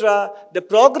 etc., the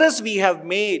progress we have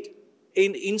made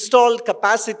in installed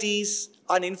capacities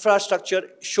and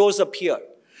infrastructure shows up here.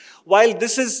 While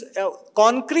this is a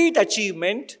concrete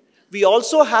achievement, we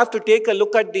also have to take a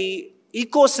look at the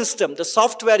ecosystem, the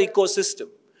software ecosystem,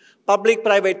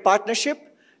 public-private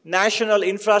partnership, national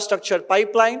infrastructure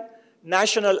pipeline,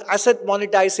 national asset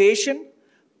monetization,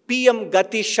 PM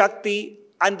Gati Shakti,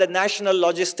 and the national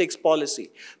logistics policy.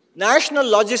 National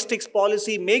logistics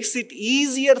policy makes it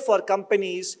easier for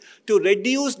companies to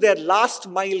reduce their last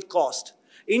mile cost.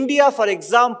 India, for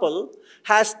example,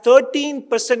 has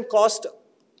 13% cost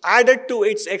added to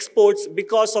its exports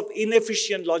because of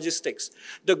inefficient logistics.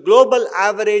 The global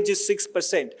average is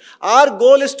 6%. Our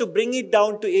goal is to bring it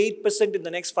down to 8% in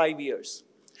the next 5 years.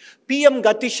 PM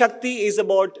Gati Shakti is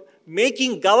about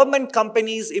making government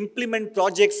companies implement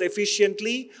projects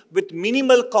efficiently with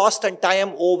minimal cost and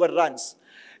time overruns.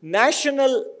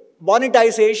 National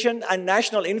monetization and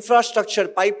national infrastructure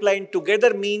pipeline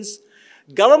together means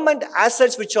government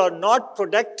assets which are not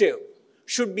productive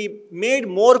should be made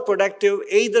more productive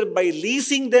either by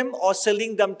leasing them or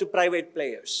selling them to private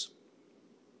players.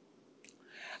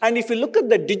 And if you look at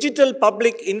the digital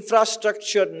public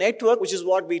infrastructure network, which is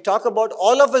what we talk about,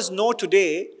 all of us know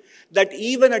today that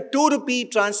even a 2 rupee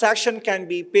transaction can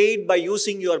be paid by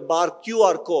using your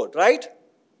QR code, right?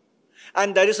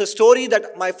 And there is a story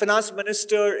that my finance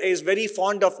minister is very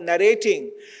fond of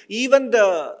narrating. Even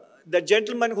the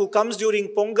gentleman who comes during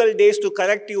Pongal days to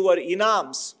collect your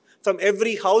inams from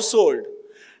every household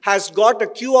has got a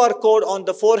QR code on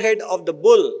the forehead of the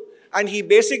bull. And he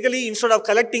basically, instead of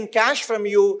collecting cash from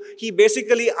you, he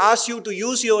basically asks you to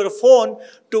use your phone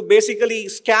to basically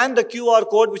scan the QR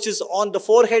code which is on the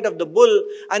forehead of the bull.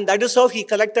 And that is how he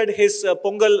collected his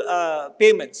Pongal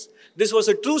payments. This was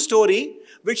a true story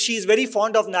which he is very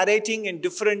fond of narrating in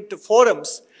different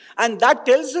forums. And that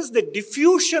tells us the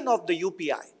diffusion of the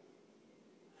UPI.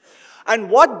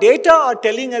 And what data are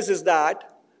telling us is that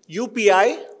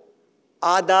UPI,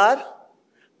 Aadhaar,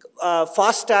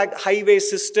 FASTag highway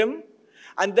system,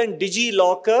 and then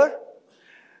DigiLocker,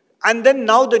 and then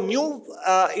now the new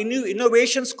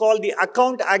innovations called the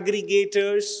account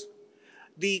aggregators,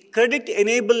 the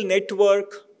credit-enabled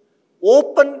network,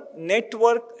 open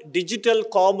network, digital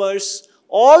commerce.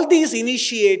 All these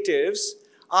initiatives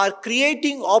are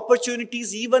creating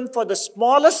opportunities even for the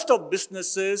smallest of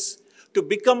businesses to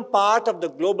become part of the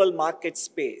global market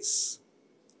space.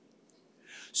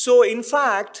 So in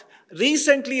fact,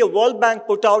 recently a World Bank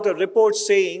put out a report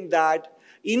saying that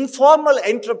informal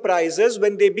enterprises,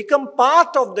 when they become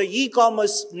part of the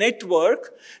e-commerce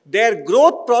network, their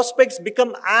growth prospects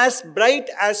become as bright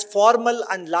as formal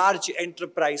and large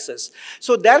enterprises.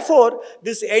 So therefore,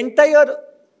 this entire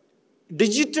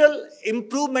digital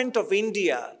improvement of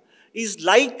India is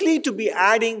likely to be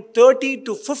adding 30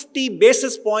 to 50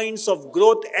 basis points of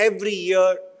growth every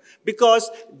year, because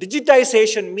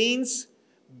digitization means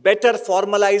better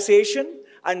formalization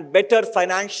and better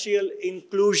financial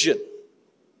inclusion.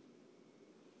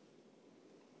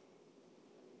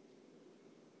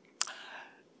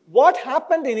 what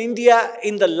happened in India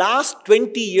in the last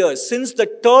 20 years, since the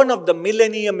turn of the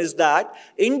millennium, is that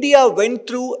India went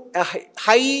through a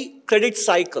high credit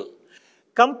cycle.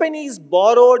 Companies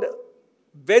borrowed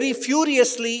very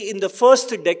furiously in the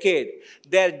first decade.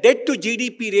 Their debt to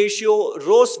GDP ratio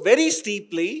rose very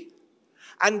steeply,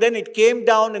 and then it came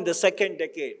down in the second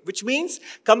decade, which means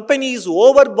companies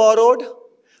overborrowed,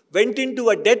 went into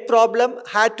a debt problem,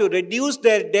 had to reduce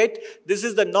their debt. This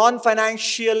is the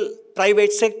non-financial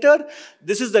private sector.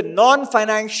 This is the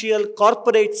non-financial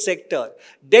corporate sector.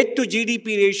 Debt to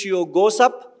GDP ratio goes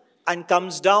up and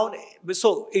comes down.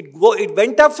 So it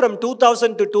went up from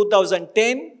 2000 to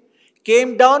 2010,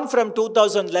 came down from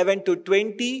 2011 to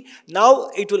 20. Now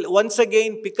it will once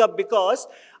again pick up because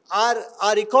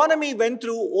our economy went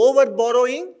through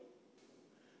over-borrowing,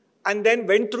 and then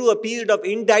went through a period of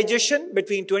indigestion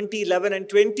between 2011 and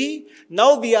 20.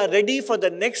 Now we are ready for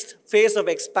the next phase of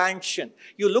expansion.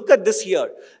 You look at this year.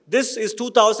 This is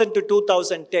 2000 to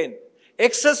 2010.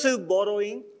 Excessive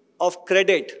borrowing of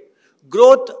credit.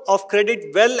 Growth of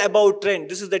credit well above trend.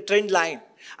 This is the trend line.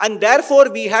 And therefore,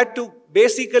 we had to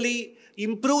basically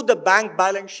improve the bank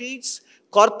balance sheets,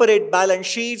 corporate balance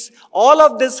sheets. All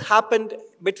of this happened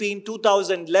between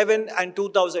 2011 and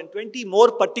 2020,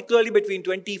 more particularly between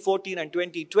 2014 and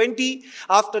 2020,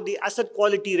 after the asset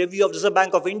quality review of Reserve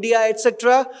Bank of India,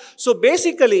 etc. So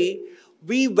basically,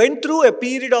 we went through a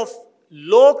period of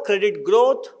low credit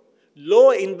growth, low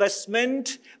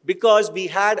investment, because we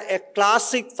had a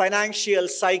classic financial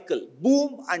cycle,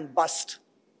 boom and bust.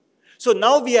 So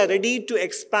now we are ready to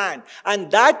expand,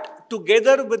 and that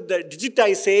together with the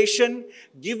digitization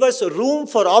give us room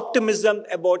for optimism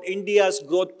about India's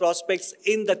growth prospects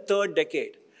in the third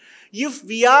decade. If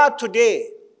we are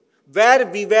today where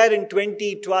we were in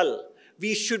 2012,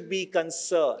 we should be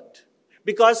concerned.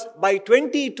 Because by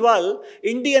 2012,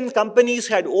 Indian companies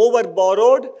had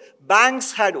overborrowed,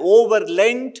 banks had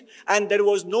overlent, and there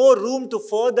was no room to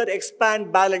further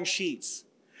expand balance sheets.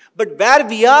 But where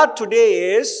we are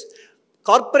today is,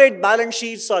 corporate balance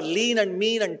sheets are lean and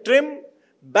mean and trim.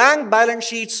 Bank balance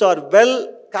sheets are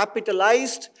well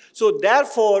capitalized. So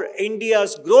therefore,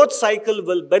 India's growth cycle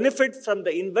will benefit from the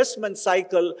investment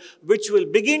cycle, which will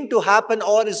begin to happen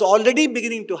or is already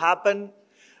beginning to happen,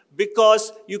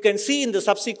 because you can see in the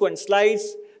subsequent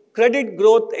slides, credit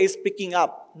growth is picking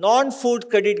up. Non-food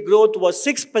credit growth was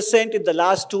 6% in the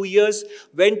last 2 years,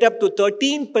 went up to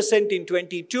 13% in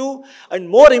 22, and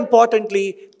more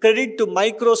importantly, credit to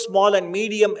micro, small and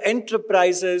medium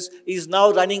enterprises is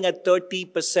now running at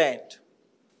 30%.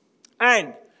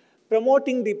 And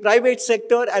promoting the private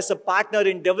sector as a partner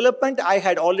in development, I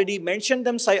had already mentioned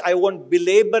them, so I won't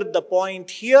belabor the point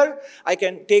here. I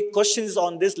can take questions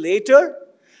on this later.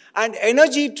 And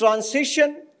energy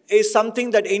transition is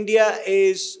something that India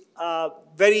is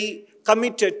very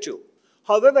committed to.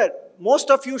 However, most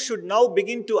of you should now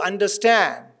begin to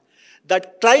understand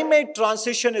that climate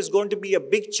transition is going to be a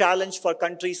big challenge for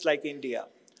countries like India.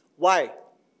 Why?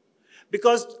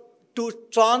 Because to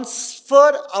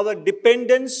transfer our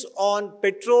dependence on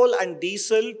petrol and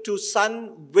diesel to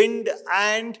sun, wind,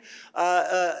 and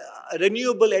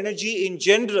renewable energy in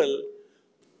general,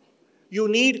 you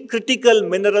need critical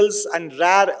minerals and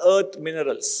rare earth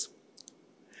minerals.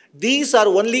 These are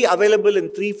only available in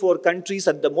 3-4 countries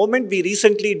at the moment. We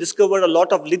recently discovered a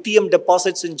lot of lithium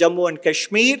deposits in Jammu and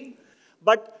Kashmir.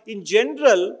 But in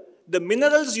general, the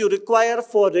minerals you require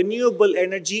for renewable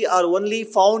energy are only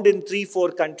found in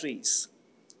 3-4 countries.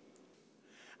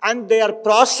 And they are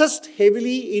processed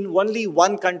heavily in only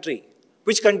one country.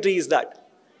 Which country is that?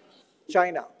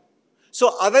 China.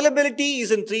 So availability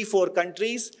is in 3-4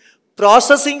 countries.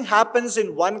 Processing happens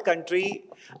in one country,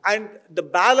 and the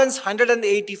balance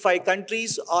 185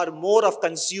 countries are more of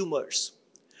consumers.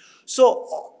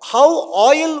 So how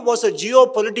oil was a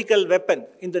geopolitical weapon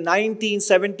in the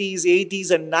 1970s,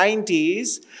 80s, and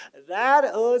 90s, rare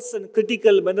earths and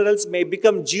critical minerals may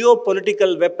become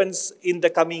geopolitical weapons in the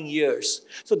coming years.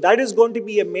 So that is going to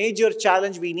be a major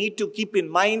challenge we need to keep in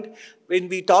mind when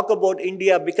we talk about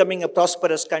India becoming a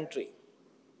prosperous country.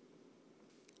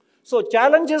 So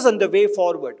challenges and the way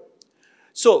forward.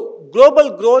 So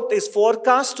global growth is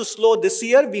forecast to slow this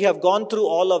year. We have gone through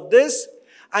all of this.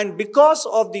 And because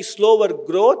of the slower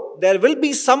growth, there will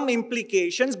be some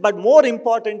implications, but more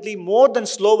importantly, more than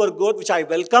slower growth, which I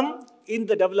welcome in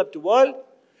the developed world.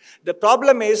 The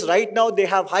problem is right now they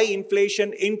have high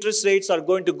inflation, interest rates are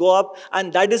going to go up,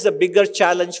 and that is a bigger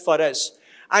challenge for us.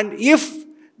 And if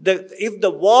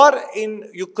the war in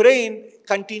Ukraine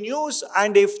continues,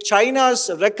 and if China's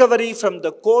recovery from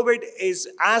the COVID is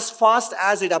as fast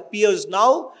as it appears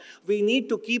now, we need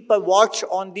to keep a watch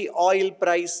on the oil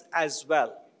price as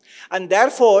well. And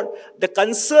therefore, the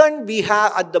concern we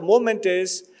have at the moment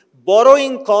is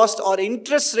borrowing cost or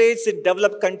interest rates in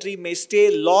developed country may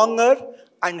stay longer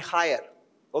and higher.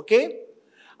 Okay?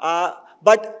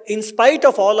 But in spite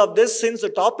of all of this, since the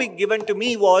topic given to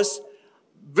me was,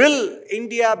 will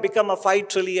India become a $5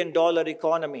 trillion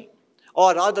economy?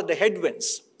 Or rather the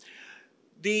headwinds.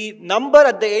 The number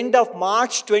at the end of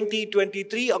March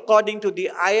 2023, according to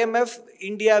the IMF,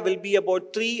 India will be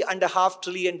about $3.5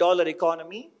 trillion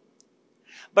economy.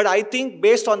 But I think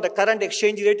based on the current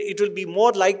exchange rate, it will be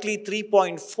more likely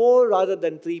 3.4 rather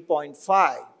than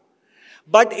 3.5.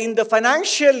 But in the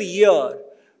financial year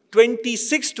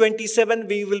 26-27,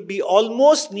 we will be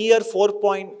almost near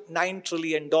 $4.9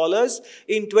 trillion.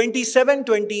 In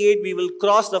 27-28, we will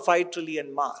cross the 5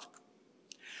 trillion mark.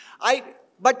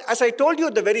 But as I told you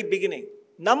at the very beginning,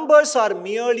 numbers are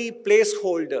merely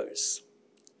placeholders.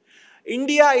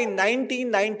 India in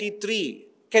 1993,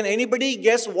 can anybody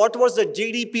guess what was the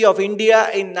GDP of India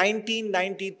in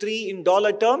 1993 in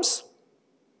dollar terms?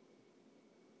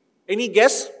 Any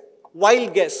guess?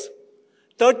 Wild guess.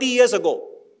 30 years ago.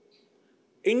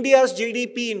 India's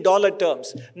GDP in dollar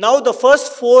terms. Now the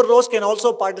first 4 rows can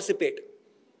also participate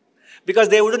because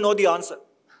they wouldn't know the answer.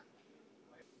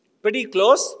 Pretty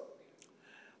close.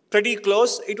 Pretty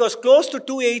close. It was close to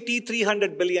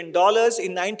 $300 billion in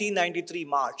 1993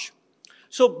 March.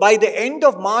 So by the end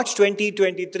of March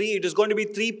 2023, it is going to be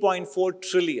 3.4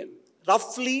 trillion,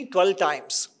 roughly 12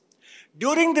 times.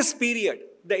 During this period,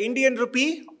 the Indian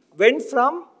rupee went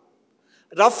from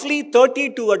roughly 30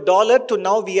 to a dollar to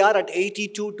now we are at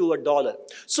 82 to a dollar.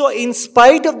 So in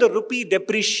spite of the rupee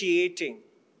depreciating,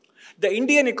 the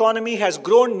Indian economy has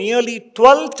grown nearly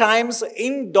 12 times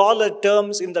in dollar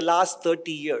terms in the last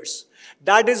 30 years.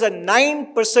 That is a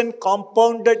 9%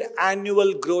 compounded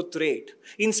annual growth rate,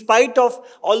 in spite of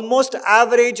almost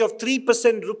average of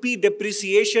 3% rupee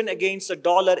depreciation against the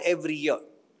dollar every year.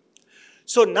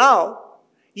 So now,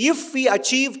 if we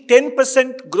achieve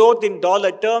 10% growth in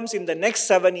dollar terms in the next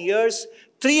 7 years,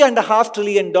 $3.5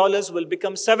 trillion will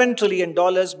become $7 trillion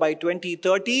by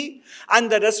 2030,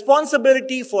 and the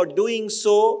responsibility for doing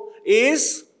so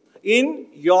is in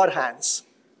your hands.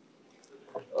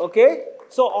 Okay?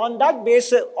 So on that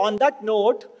basis, on that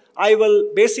note, I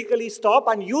will basically stop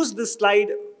and use this slide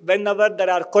whenever there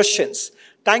are questions.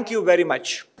 Thank you very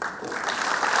much.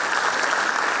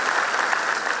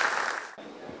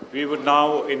 We would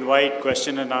now invite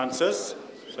question and answers.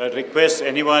 So I request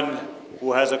anyone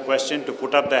who has a question to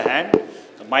put up their hand.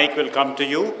 The mic will come to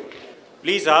you.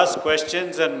 Please ask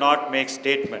questions and not make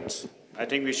statements. I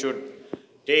think we should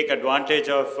take advantage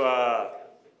of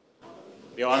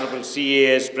the Honorable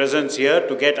CA's presence here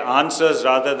to get answers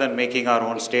rather than making our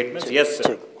own statements. Yes,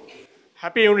 sir.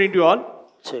 Happy evening to you all.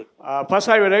 First,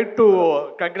 I would like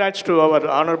to congratulate to our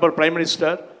Honorable Prime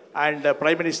Minister and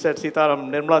Prime Minister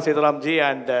Nirmala Sitharaman ji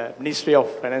and Ministry of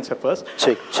Finance Affairs.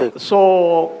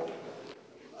 So,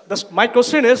 my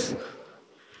question is,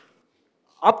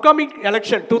 upcoming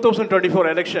election, 2024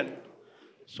 election.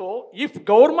 So, if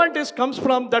government comes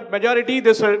from that majority,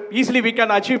 this easily we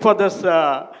can achieve for this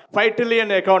 5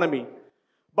 trillion economy.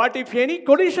 But if any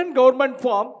coalition government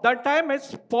form, that time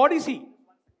it's policy.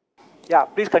 Yeah,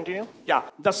 please continue. Yeah,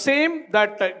 the same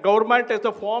that government as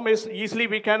the form is easily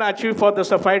we can achieve for this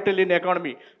 5 trillion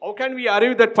economy. How can we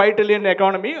arrive that 5 trillion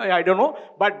economy? I don't know.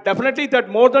 But definitely that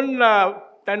more than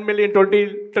 10 million,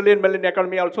 20 trillion million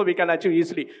economy also we can achieve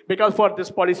easily because for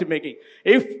this policy making.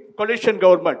 If coalition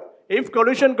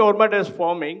government is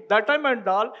forming, that time and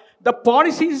all, the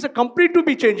policy is complete to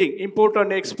be changing. Import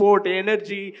and export,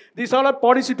 energy, these all are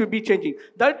policy to be changing.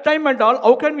 That time and all,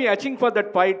 how can we achieve for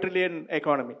that 5 trillion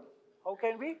economy? How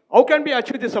can we? How can we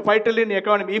achieve this 5 trillion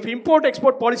economy? If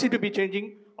import-export policy to be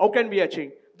changing, how can we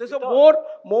achieve? There's a more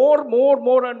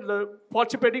and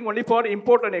participating only for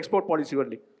import and export policy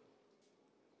only.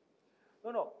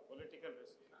 No. Political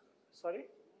risk. Sorry?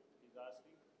 He's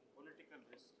asking political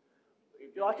risk.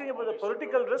 You're asking about the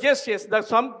political risk? Yes.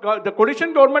 The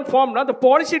coalition government form, now the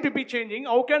policy to be changing.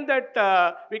 How can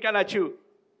that we can achieve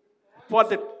for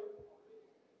the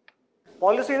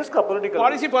policy risk or political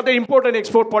policy risk? for the import and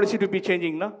export policy to be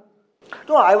changing, no?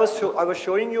 No, I was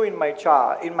showing you in my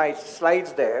chart, in my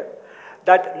slides there,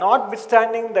 that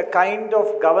notwithstanding the kind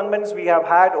of governments we have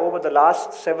had over the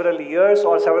last several years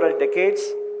or several decades,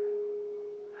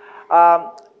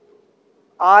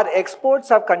 our exports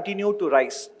have continued to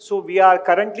rise. So we are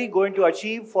currently going to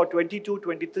achieve for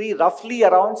 22-23 roughly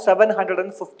around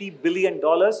 $750 billion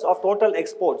of total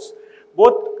exports,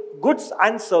 both goods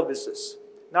and services.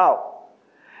 Now,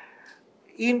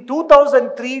 in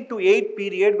 2003 to 8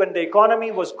 period, when the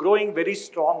economy was growing very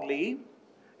strongly,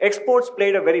 exports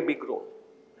played a very big role.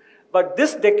 But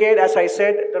this decade, as I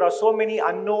said, there are so many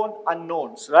unknown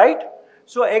unknowns, right?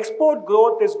 So export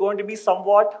growth is going to be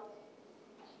somewhat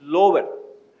lower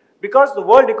because the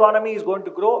world economy is going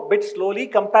to grow a bit slowly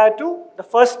compared to the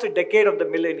first decade of the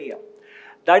millennium.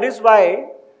 That is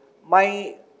why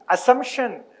my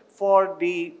assumption for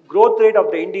the growth rate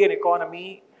of the Indian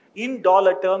economy in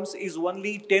dollar terms is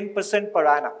only 10% per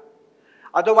annum.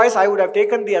 Otherwise, I would have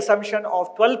taken the assumption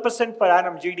of 12% per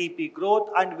annum GDP growth,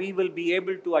 and we will be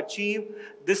able to achieve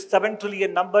this 7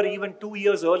 trillion number even 2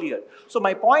 years earlier. So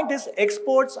my point is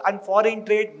exports and foreign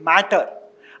trade matter.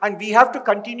 And we have to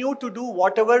continue to do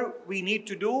whatever we need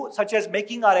to do, such as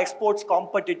making our exports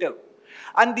competitive.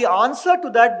 And the answer to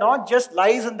that not just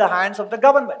lies in the hands of the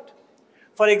government.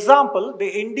 For example, the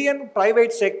Indian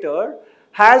private sector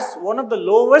has one of the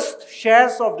lowest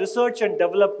shares of research and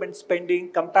development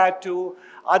spending compared to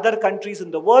other countries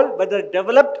in the world, whether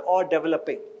developed or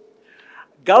developing.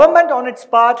 Government on its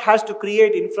part has to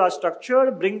create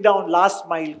infrastructure, bring down last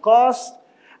mile costs,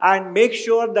 and make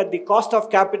sure that the cost of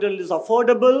capital is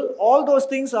affordable. All those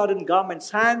things are in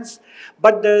government's hands.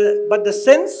 But the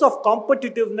sense of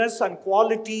competitiveness and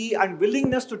quality and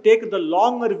willingness to take the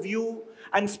longer view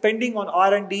and spending on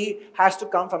R&D has to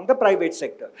come from the private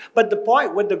sector. But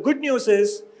the good news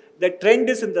is the trend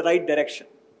is in the right direction.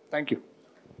 Thank you.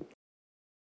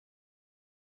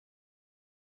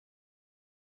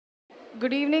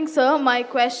 Good evening, sir. My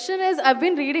question is, I've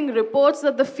been reading reports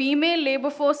that the female labor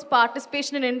force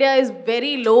participation in India is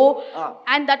very low,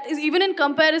 and that is even in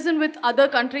comparison with other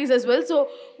countries as well. So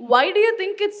why do you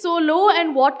think it's so low,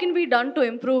 and what can be done to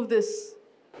improve this,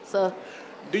 sir?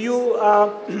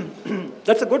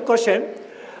 That's a good question.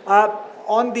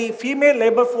 On the female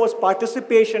labor force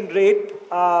participation rate,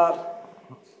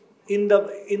 in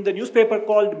the newspaper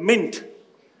called Mint,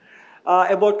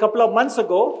 about a couple of months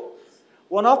ago,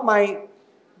 one of my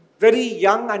very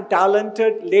young and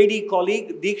talented lady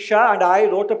colleague, Diksha, and I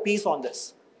wrote a piece on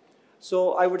this.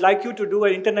 So I would like you to do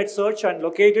an internet search and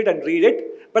locate it and read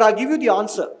it. But I'll give you the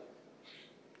answer.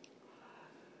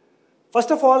 First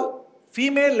of all,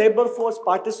 female labor force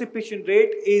participation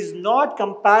rate is not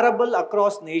comparable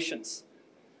across nations.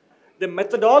 The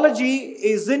methodology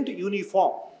isn't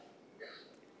uniform.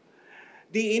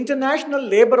 The International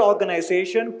Labour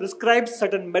Organization prescribes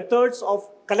certain methods of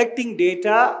collecting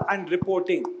data and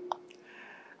reporting.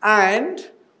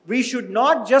 And we should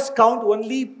not just count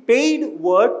only paid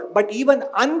work, but even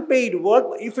unpaid work,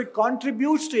 if it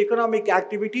contributes to economic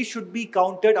activity, should be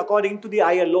counted according to the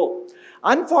ILO.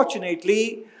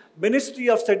 Unfortunately, Ministry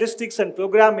of Statistics and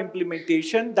Program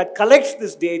Implementation that collects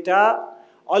this data,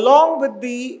 along with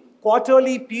the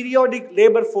quarterly periodic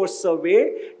labor force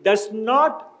survey, does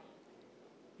not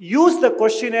use the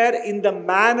questionnaire in the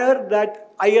manner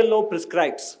that ILO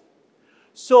prescribes.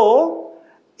 So,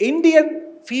 Indian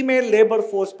female labor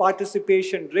force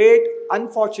participation rate,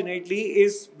 unfortunately,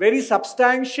 is very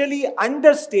substantially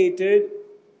understated.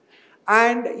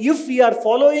 And if we are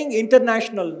following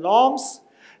international norms,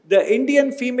 the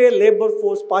Indian female labor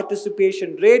force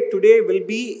participation rate today will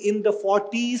be in the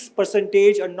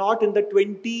 40s% and not in the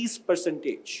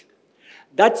 20s%.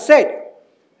 That said,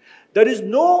 there is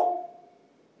no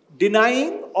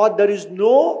denying or there is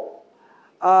no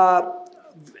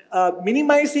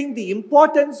minimizing the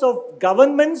importance of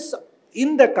governments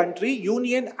in the country,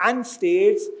 union and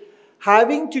states,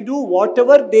 having to do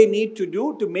whatever they need to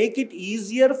do to make it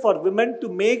easier for women to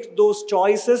make those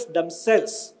choices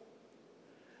themselves.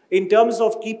 In terms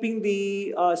of keeping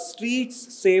the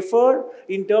streets safer,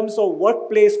 in terms of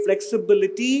workplace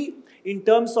flexibility, in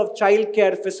terms of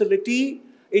childcare facility,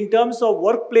 in terms of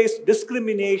workplace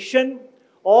discrimination,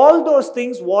 all those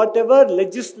things, whatever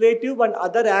legislative and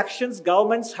other actions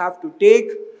governments have to take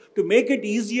to make it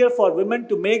easier for women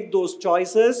to make those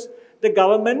choices, the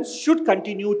governments should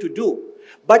continue to do.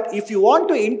 But if you want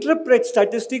to interpret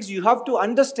statistics, you have to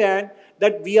understand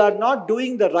that we are not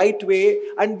doing the right way,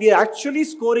 and we are actually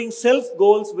scoring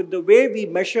self-goals with the way we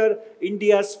measure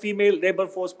India's female labor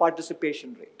force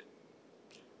participation rate.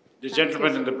 The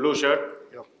gentleman in the blue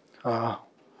shirt. Yeah.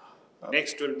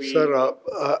 Next will be... Sir,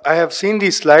 I have seen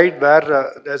the slide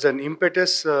where there's an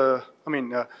impetus. You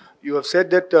have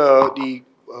said that the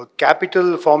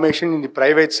capital formation in the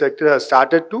private sector has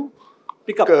started to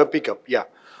pick up. Yeah.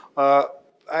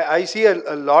 I see a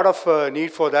lot of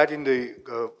need for that in the,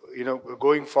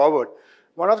 going forward.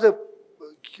 One of the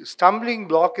stumbling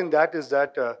block in that is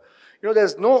that,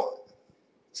 there's no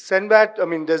send back, I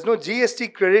mean, there's no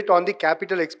GST credit on the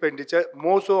capital expenditure,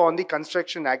 more so on the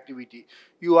construction activity.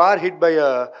 You are hit by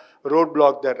a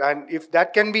roadblock there. And if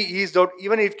that can be eased out,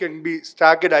 even if it can be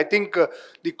staggered, I think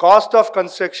the cost of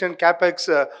construction, capex,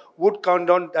 would come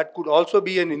down. That could also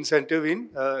be an incentive in,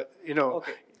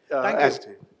 Okay. Thank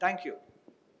you. Thank you.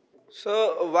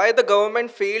 So, why the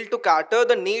government failed to cater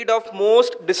the need of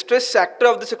most distressed sector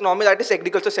of this economy, that is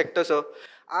agriculture sector, sir?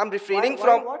 I'm refraining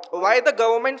from why the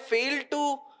government failed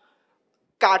to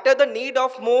cater the need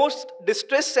of most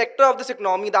distressed sector of this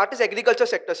economy, that is agriculture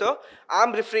sector, sir.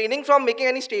 I'm refraining from making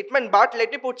any statement, but let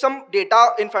me put some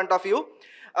data in front of you.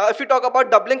 If you talk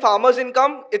about doubling farmers'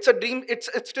 income, it's a dream. It's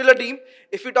still a dream.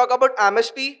 If you talk about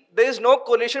MSP, there is no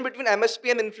correlation between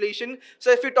MSP and inflation.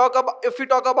 So if you talk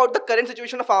about the current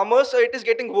situation of farmers, so it is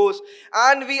getting worse.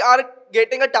 And we are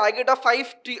getting a target of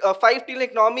 5 trillion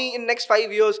economy in next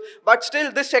 5 years. But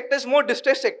still, this sector is more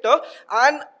distressed sector.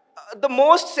 And the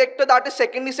most sector, that is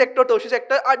secondary sector, tertiary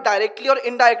sector, are directly or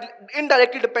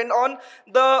indirectly depend on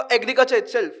the agriculture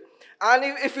itself. And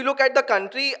if you look at the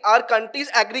country, our country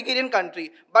is agrarian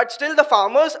country, but still the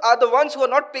farmers are the ones who are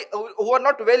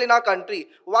not well in our country.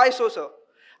 Why so, sir?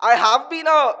 I have been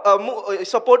a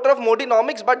supporter of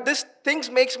Modinomics, but this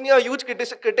things makes me a huge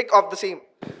critic of the same.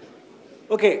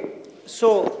 Okay,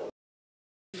 so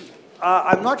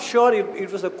I'm not sure if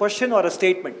it was a question or a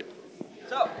statement.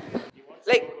 So,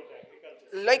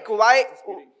 like why?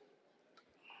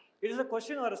 It is a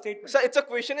question or a statement? So it's a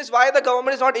question is why the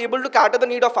government is not able to cater the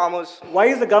need of farmers. Why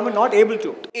is the government not able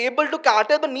to? Able to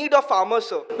cater the need of farmers,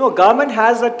 sir. No, government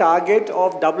has a target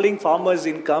of doubling farmers'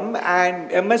 income,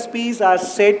 and MSPs are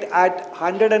set at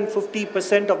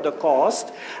 150% of the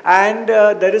cost, and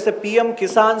there is a PM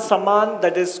Kisan Samman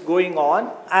that is going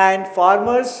on, and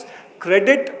farmers'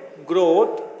 credit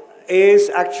growth is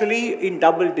actually in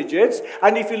double digits.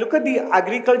 And if you look at the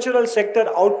agricultural sector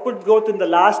output growth in the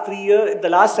last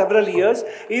several years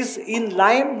is in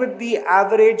line with the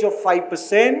average of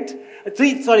 3%.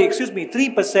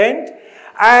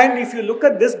 And if you look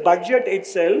at this budget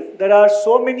itself, there are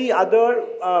so many other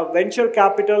venture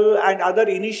capital and other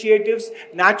initiatives,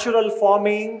 natural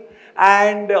farming,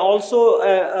 and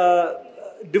also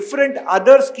different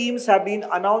other schemes have been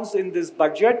announced in this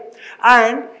budget.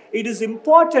 And it is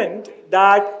important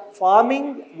that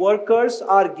farming workers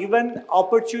are given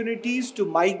opportunities to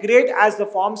migrate as the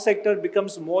farm sector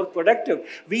becomes more productive.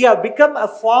 We have become a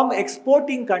farm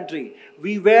exporting country.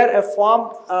 We were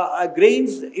a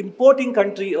grains importing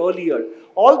country earlier.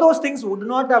 All those things would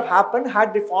not have happened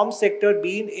had the farm sector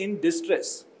been in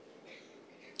distress.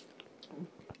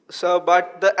 So,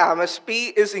 but the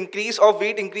MSP is increase of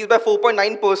wheat increased by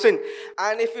 4.9%.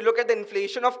 And if you look at the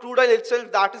inflation of crude oil itself,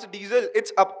 that is diesel,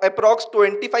 it's up approx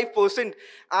 25%.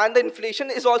 And the inflation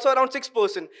is also around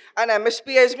 6%. And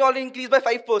MSP has been already increased by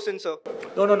 5%, sir.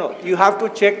 No. You have to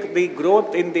check the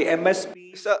growth in the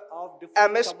MSP of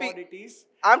different commodities.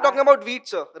 I'm talking about wheat,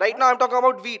 sir. Right now I'm talking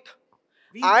about wheat.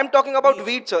 I'm talking about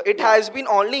wheat, sir. It has been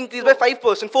only increased by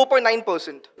 5%,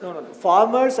 4.9%. No.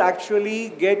 Farmers actually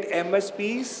get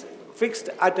MSPs fixed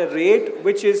at a rate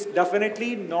which is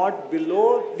definitely not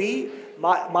below the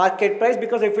market price,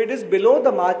 because if it is below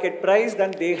the market price,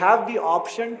 then they have the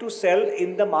option to sell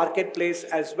in the marketplace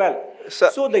as well.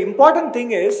 So the important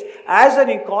thing is, as an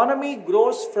economy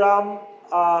grows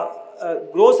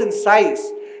in size,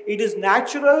 it is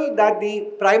natural that the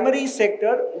primary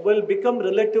sector will become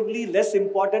relatively less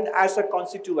important as a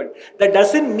constituent. That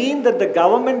doesn't mean that the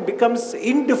government becomes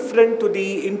indifferent to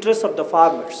the interests of the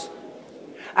farmers.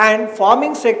 And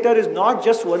farming sector is not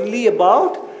just only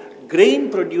about grain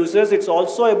producers, it's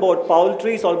also about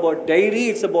poultry, it's all about dairy,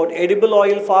 it's about edible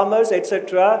oil farmers,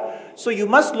 etc. So you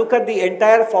must look at the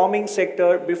entire farming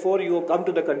sector before you come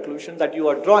to the conclusion that you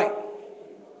are drawing.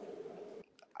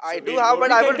 I do have,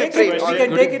 but I will refrain. We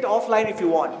can take it offline if you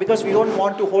want, because we don't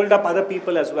want to hold up other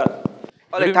people as well.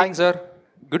 Good evening, sir.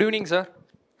 Good evening, sir.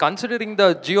 Considering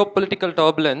the geopolitical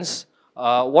turbulence,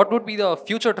 what would be the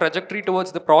future trajectory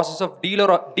towards the process of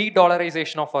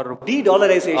de-dollarization of our rupee?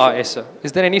 De-dollarization? Yes, sir.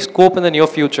 Is there any scope in the near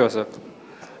future, sir?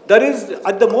 There is,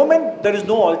 at the moment, there is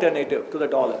no alternative to the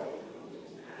dollar.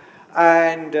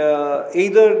 And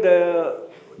either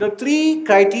the three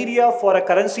criteria for a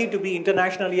currency to be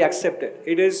internationally accepted: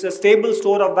 it is a stable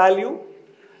store of value,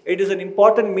 it is an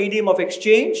important medium of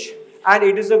exchange, and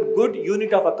it is a good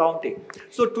unit of accounting.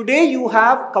 So today you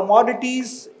have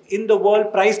commodities in the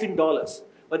world priced in dollars,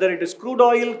 whether it is crude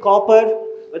oil, copper,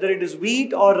 whether it is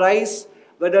wheat or rice,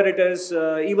 whether it is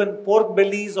even pork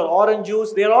bellies or orange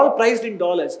juice, they are all priced in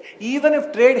dollars. Even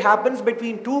if trade happens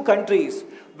between two countries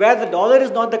where the dollar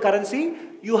is not the currency,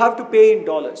 you have to pay in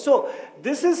dollars. So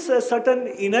this is a certain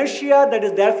inertia that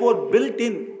is therefore built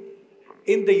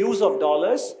in the use of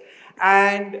dollars.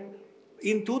 And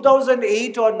in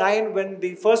 2008 or 9, when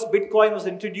the first Bitcoin was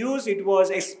introduced, it was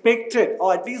expected,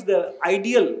 or at least the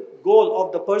ideal goal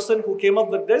of the person who came up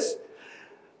with this,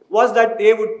 was that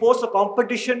they would pose a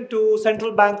competition to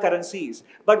central bank currencies.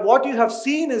 But what you have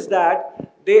seen is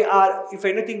that they are, if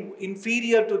anything,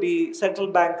 inferior to the central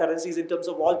bank currencies in terms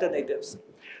of alternatives.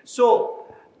 So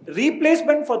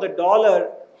replacement for the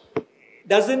dollar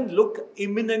doesn't look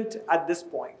imminent at this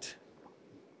point.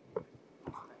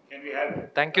 Can we have?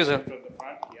 Thank you, sir. From the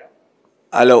front, yeah.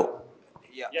 Hello.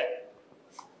 Yeah.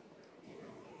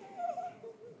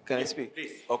 Can I speak?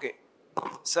 Please. Okay.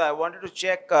 So I wanted to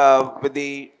check with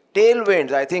the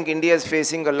tailwinds. I think India is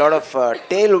facing a lot of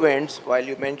tailwinds, while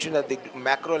you mentioned at the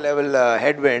macro level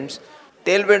headwinds.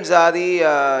 Tailwinds are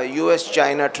the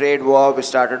US-China trade war, which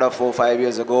started off 4 or 5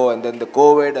 years ago, and then the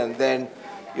COVID, and then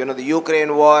the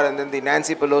Ukraine war, and then the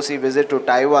Nancy Pelosi visit to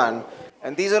Taiwan.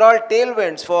 And these are all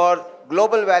tailwinds for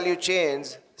global value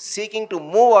chains seeking to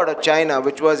move out of China,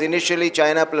 which was initially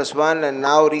China plus one, and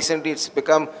now recently it's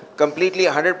become completely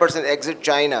 100% exit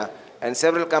China, and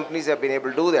several companies have been able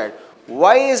to do that.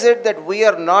 Why is it that we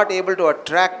are not able to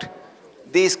attract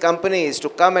these companies to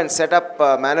come and set up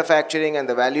manufacturing and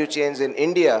the value chains in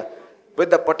India with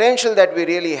the potential that we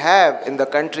really have in the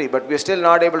country, but we're still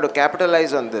not able to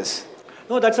capitalize on this?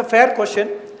 No, that's a fair question.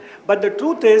 But the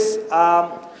truth is,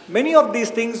 many of these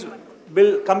things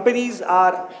companies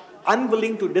are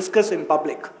unwilling to discuss in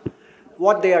public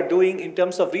what they are doing in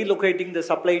terms of relocating the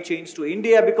supply chains to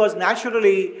India, because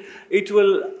naturally it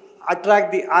will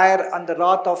attract the ire and the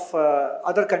wrath of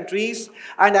other countries.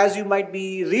 And as you might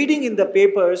be reading in the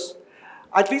papers,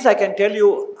 at least I can tell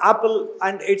you, Apple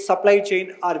and its supply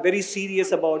chain are very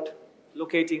serious about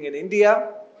locating in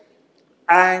India.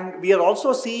 And we are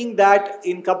also seeing that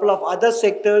in a couple of other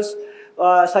sectors,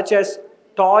 such as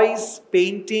toys,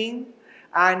 painting,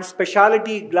 and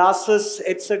specialty glasses,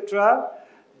 etc.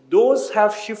 Those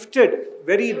have shifted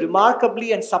very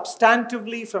remarkably and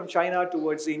substantively from China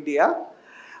towards India.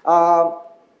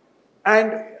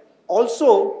 And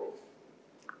also,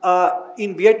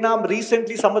 in Vietnam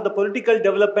recently, some of the political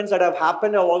developments that have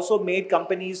happened have also made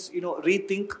companies,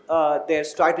 rethink their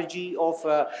strategy of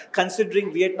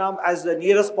considering Vietnam as the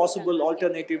nearest possible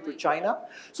alternative to China.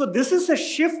 So this is a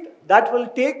shift that will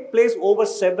take place over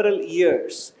several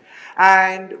years.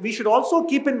 And we should also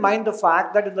keep in mind the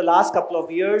fact that in the last couple of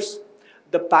years,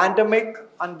 the pandemic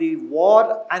and the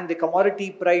war and the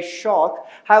commodity price shock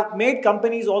have made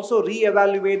companies also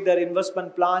reevaluate their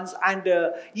investment plans, and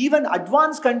even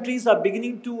advanced countries are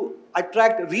beginning to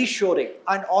attract reshoring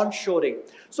and onshoring.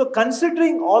 So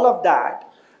considering all of that,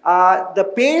 the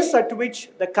pace at which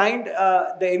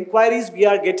the inquiries we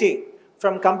are getting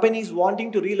from companies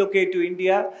wanting to relocate to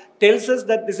India tells us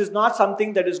that this is not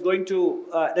something that is going to,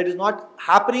 that is not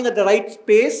happening at the right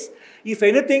pace. If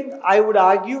anything, I would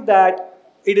argue that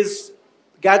it is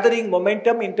gathering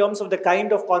momentum in terms of the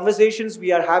kind of conversations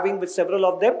we are having with several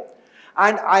of them.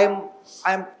 And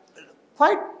I'm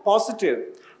quite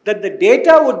positive that the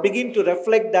data would begin to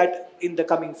reflect that in the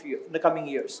coming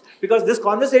years. Because these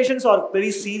conversations are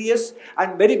very serious,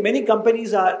 and many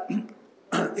companies are,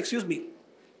 excuse me,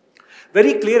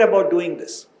 very clear about doing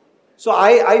this. So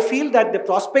I feel that the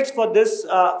prospects for this,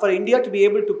 for India to be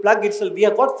able to plug itself, we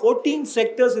have got 14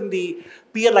 sectors in the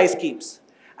PLI schemes.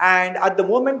 And at the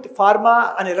moment,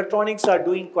 pharma and electronics are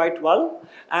doing quite well.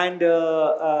 And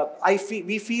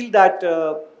we feel that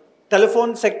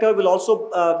telephone sector will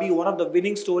also be one of the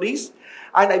winning stories.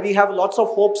 And we have lots of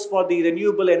hopes for the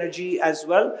renewable energy as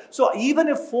well. So even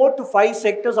if 4 to 5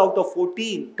 sectors out of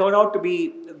 14 turn out to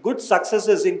be good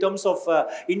successes in terms of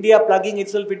India plugging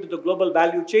itself into the global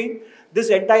value chain,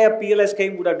 this entire PLI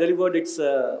scheme would have delivered its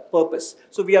purpose.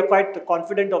 So we are quite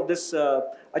confident of this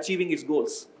achieving its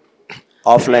goals.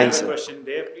 Offline, sir. Question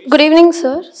there, please. Good evening,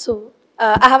 sir. So,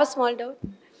 I have a small doubt.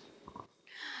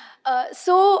 This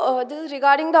is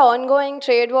regarding the ongoing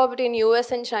trade war between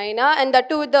US and China, and that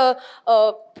too with the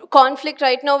conflict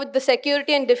right now with the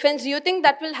security and defense. Do you think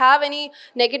that will have any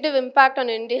negative impact on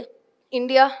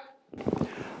India?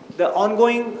 The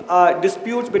ongoing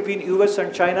disputes between US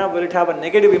and China, will it have a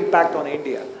negative impact on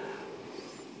India?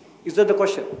 Is that the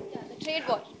question? Yeah, the trade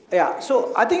war. Yeah,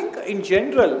 so I think in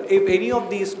general, if any of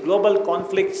these global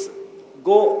conflicts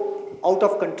go out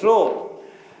of control,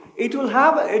 it will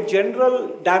have a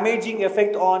general damaging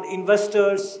effect on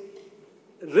investors'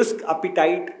 risk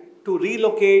appetite to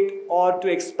relocate or to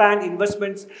expand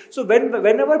investments. So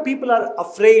whenever people are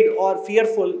afraid or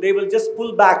fearful, they will just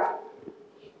pull back,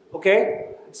 okay?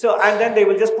 So, and then they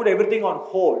will just put everything on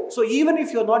hold. So even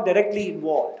if you're not directly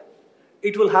involved,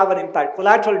 it will have an impact,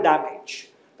 collateral damage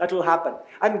that will happen.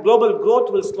 And global growth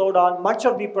will slow down. Much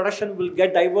of the production will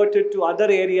get diverted to other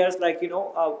areas like,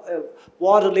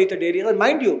 war-related areas. And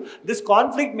mind you, this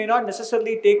conflict may not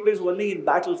necessarily take place only in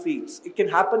battlefields. It can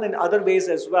happen in other ways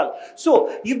as well.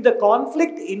 So if the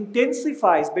conflict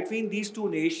intensifies between these two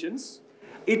nations,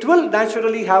 it will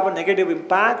naturally have a negative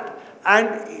impact,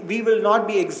 and we will not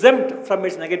be exempt from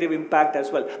its negative impact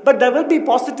as well. But there will be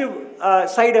positive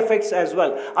side effects as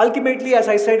well. Ultimately, as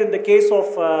I said in the case of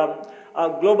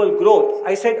global growth,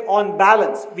 I said on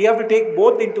balance, we have to take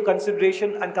both into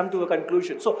consideration and come to a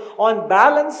conclusion. So on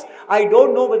balance, I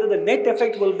don't know whether the net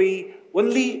effect will be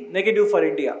only negative for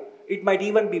India. It might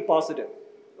even be positive.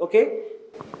 Okay?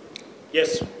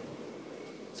 Yes.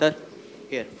 Sir,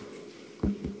 here.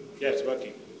 Yes,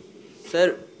 working.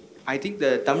 Sir, I think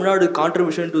the Tamil Nadu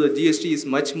contribution to the GST is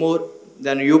much more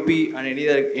than UP and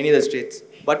any other states.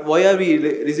 But why are we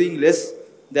receiving less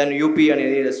than UP and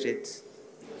any other states?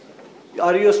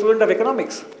 Are you a student of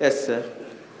economics? Yes, sir.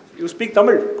 You speak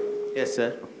Tamil? Yes,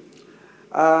 sir.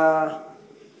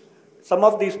 Some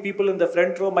of these people in the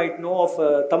front row might know of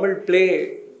a Tamil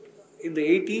play in the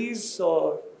 80s,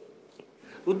 or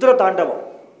Rudra Tandavam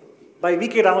by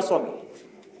V.K. Ramaswamy.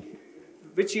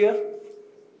 Which year?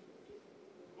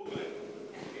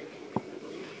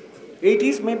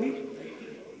 80s maybe?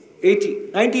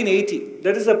 1980.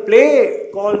 There is a play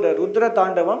called Rudra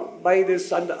Tandavam by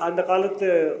this, அந்த காலத்து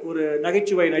ஒரு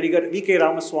நகைச்சுவை நடிகர் V.K.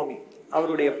 Ramaswamy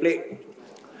அவருடைய play.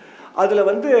 அதில்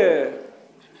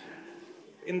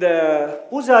இந்த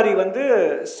பூஜாரி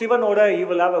சிவனோட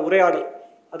இவளாக உரையாடல்,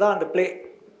 அதான் அந்த play,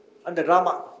 அந்த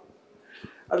ட்ராமா.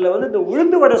 அதில் இந்த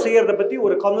உளுந்து வடை செய்யறதை பற்றி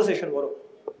ஒரு கான்வர்சேஷன் வரும்.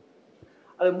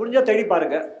 அது முடிஞ்சால் தேடி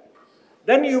பாருங்க.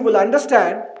 Then you will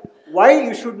understand why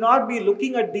you should not be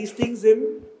looking at these things in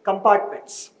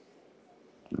compartments.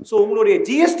 So உங்களுடைய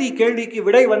GST கேள்விக்கு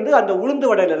விடை அந்த உளுந்து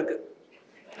வடையில இருக்கு.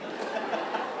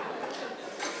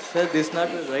 Sir, this is not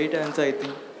the right answer, I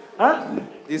think.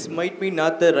 This might be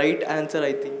not the right answer,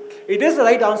 I think. It is the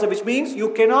right answer, which means you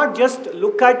cannot just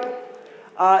look at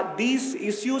these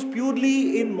issues purely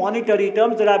in monetary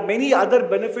terms. There are many other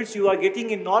benefits you are getting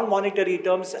in non-monetary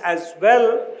terms as well.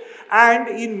 And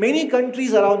in many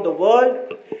countries around the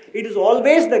world, it is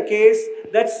always the case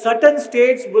that certain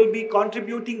states will be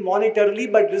contributing monetarily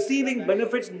but receiving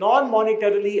benefits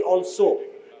non-monetarily also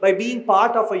by being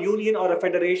part of a union or a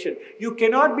federation. You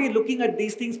cannot be looking at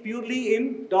these things purely in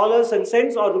dollars and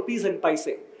cents or rupees and paise.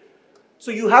 So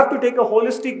you have to take a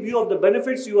holistic view of the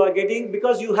benefits you are getting,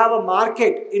 because you have a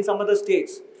market in some other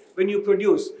states when you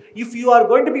produce. If you are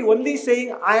going to be only saying,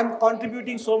 I am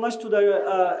contributing so much to the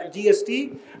GST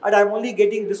and I am only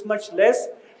getting this much less,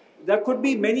 there could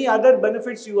be many other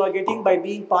benefits you are getting by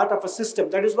being part of a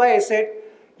system. That is why I said,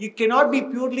 you cannot be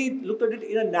purely looked at it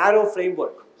in a narrow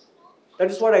framework. That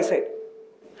is what I said.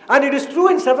 And it is true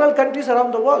in several countries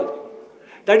around the world.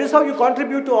 That is how you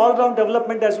contribute to all-round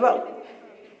development as well.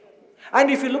 And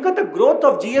if you look at the growth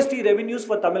of GST revenues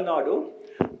for Tamil Nadu,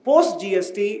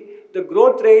 post-GST, the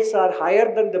growth rates are higher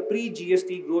than the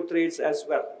pre-GST growth rates as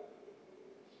well.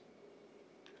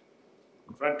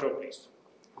 Front row, please.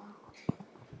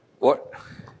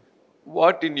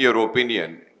 What, in your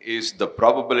opinion, is the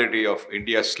probability of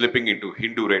India slipping into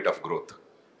Hindu rate of growth?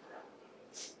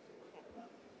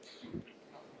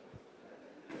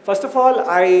 First of all,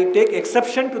 I take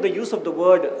exception to the use of the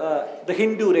word the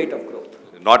Hindu rate of growth.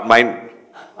 Not mine.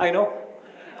 I know.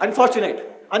 Unfortunate.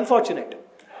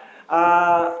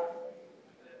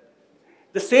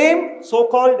 The same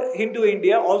so-called Hindu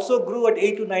India also grew at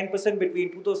 8 to 9%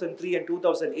 between 2003 and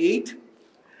 2008.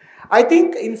 I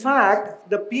think, in fact,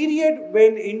 the period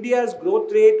when India's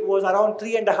growth rate was around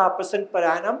 3.5% per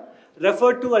annum,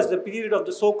 referred to as the period of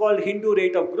the so-called Hindu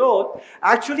rate of growth,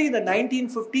 actually in the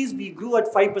 1950s we grew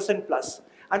at 5% plus.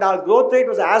 And our growth rate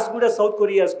was as good as South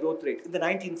Korea's growth rate in the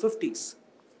 1950s.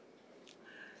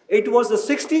 It was the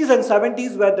 60s and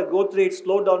 70s where the growth rate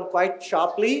slowed down quite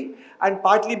sharply, and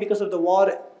partly because of the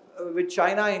war with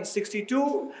China in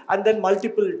 62, and then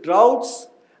multiple droughts,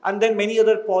 and then many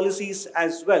other policies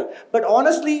as well. But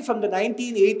honestly, from the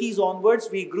 1980s onwards,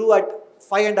 we grew at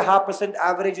 5.5%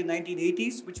 average in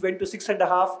 1980s, which went to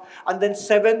 6.5%, and then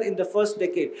 7% in the first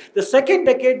decade. The second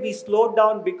decade, we slowed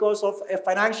down because of a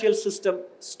financial system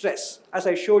stress, as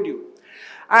I showed you.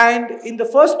 And in the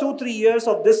first 2-3 years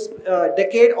of this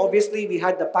decade, obviously, we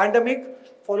had the pandemic,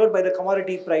 followed by the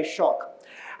commodity price shock.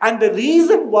 And the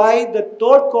reason why the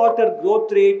third quarter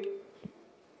growth rate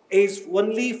is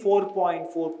only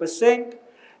 4.4%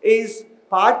 is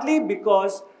partly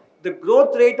because the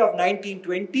growth rate of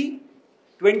 1920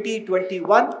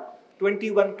 2021,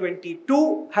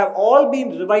 21-22 have all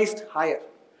been revised higher.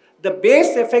 The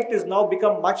base effect has now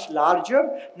become much larger.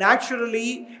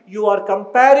 Naturally, you are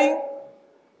comparing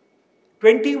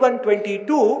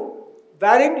 21-22,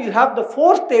 wherein you have the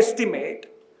fourth estimate,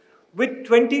 with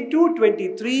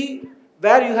 22-23,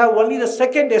 where you have only the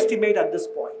second estimate at this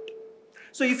point.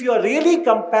 So if you are really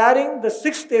comparing the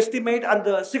sixth estimate and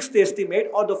the sixth estimate,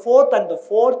 or the fourth and the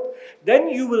fourth, then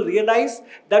you will realize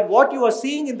that what you are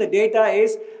seeing in the data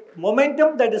is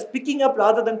momentum that is picking up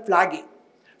rather than flagging.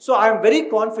 So I am very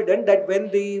confident that when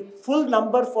the full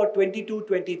number for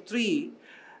 22-23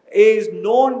 is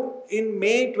known in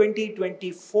May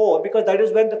 2024, because that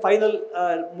is when the final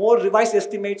more revised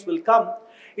estimates will come,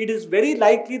 it is very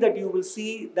likely that you will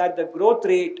see that the growth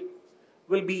rate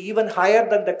will be even higher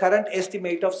than the current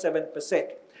estimate of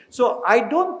 7%. So I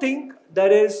don't think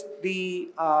there is the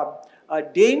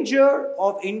danger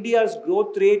of India's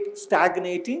growth rate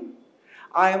stagnating.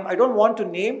 I don't want to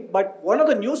name, but one of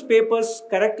the newspapers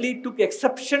correctly took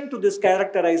exception to this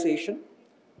characterization.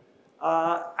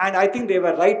 And I think they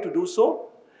were right to do so,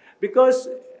 because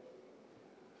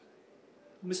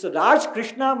Mr. Raj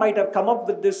Krishna might have come up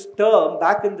with this term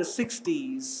back in the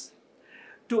 60s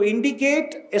to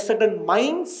indicate a certain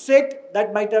mindset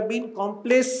that might have been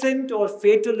complacent or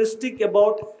fatalistic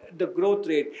about the growth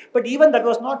rate. But even that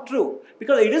was not true,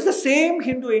 because it is the same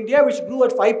Hindu India which grew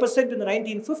at 5% in the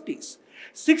 1950s.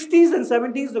 60s and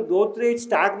 70s, the growth rate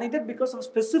stagnated because of a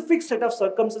specific set of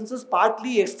circumstances,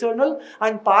 partly external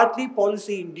and partly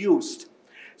policy induced.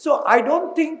 So I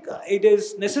don't think it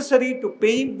is necessary to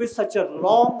paint with such a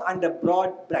wrong and a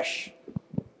broad brush.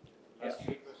 Yes.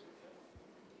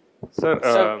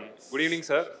 Sir, good evening,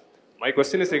 sir. My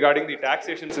question is regarding the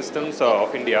taxation systems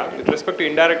of India. With respect to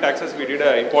indirect taxes, we did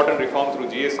an important reform through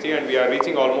GST and we are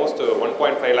reaching almost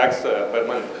 1.5 lakhs per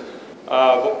month.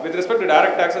 With respect to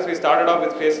direct taxes, we started off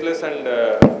with faceless and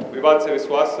Vivad Se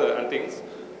Viswas and things,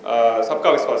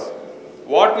 Sabka Viswas.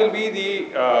 What will be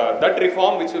the that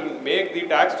reform which will make the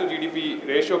tax to GDP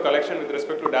ratio collection with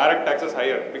respect to direct taxes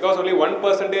higher? Because only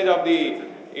 1% of the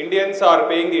Indians are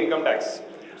paying the income tax.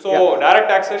 So direct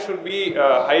taxes should be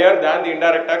higher than the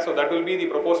indirect tax, so that will be the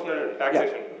proportional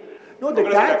taxation. No, the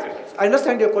tax, I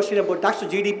understand your question about tax to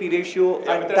GDP ratio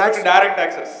and with tax respect to direct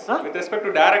taxes. Huh? With respect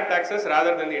to direct taxes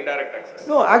rather than the indirect taxes.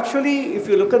 No, actually, if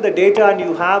you look at the data and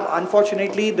you have,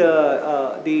 unfortunately,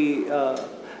 the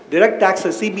direct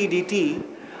taxes, CBDT,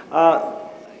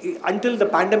 until the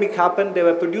pandemic happened, they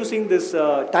were producing this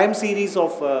time series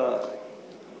of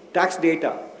tax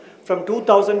data from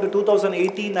 2000 to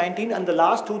 2018-19, and the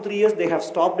last 2-3 years they have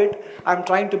stopped it. I'm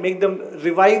trying to make them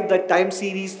revive the time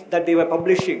series that they were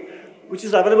publishing, which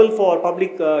is available for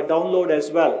public download as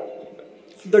well.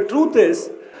 The truth is,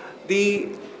 the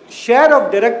share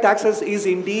of direct taxes is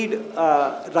indeed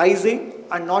rising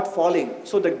and not falling.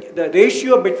 So the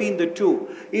ratio between the two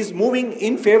is moving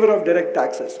in favor of direct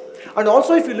taxes. And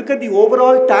also, if you look at the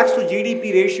overall tax to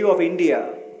GDP ratio of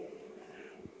India,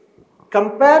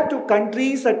 compared to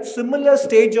countries at similar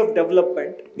stage of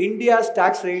development, India's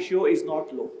tax ratio is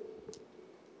not low.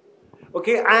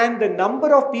 Okay, and the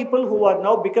number of people who are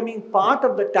now becoming part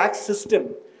of the tax system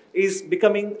is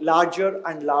becoming larger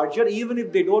and larger. Even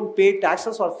if they don't pay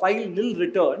taxes or file nil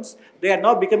returns, they are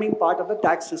now becoming part of the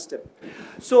tax system.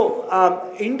 So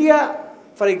India,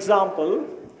 for example,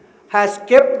 has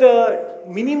kept the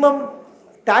minimum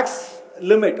tax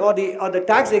limit or the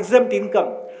tax exempt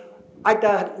income at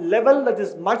a level that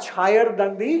is much higher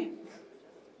than the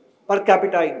per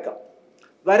capita income.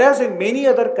 Whereas in many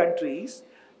other countries,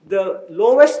 the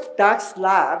lowest tax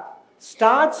slab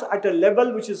starts at a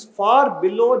level which is far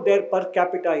below their per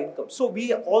capita income. So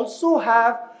we also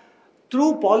have,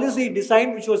 through policy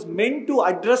design which was meant to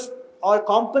address or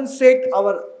compensate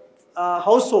our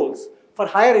households for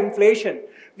higher inflation,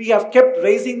 we have kept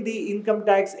raising the income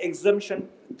tax exemption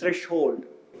threshold.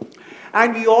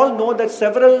 And we all know that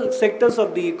several sectors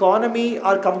of the economy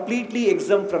are completely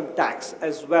exempt from tax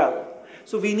as well.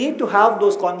 So we need to have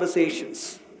those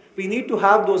conversations. We need to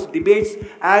have those debates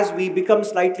as we become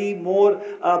slightly more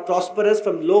prosperous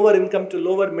from lower income to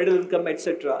lower middle income,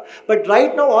 etc. But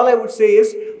right now, all I would say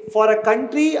is, for a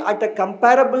country at a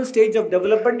comparable stage of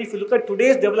development, if you look at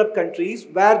today's developed countries,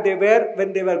 where they were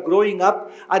when they were growing up,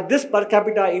 at this per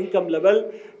capita income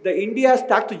level, the India's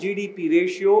tax to GDP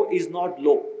ratio is not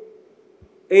low.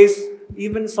 Is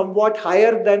even somewhat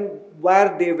higher than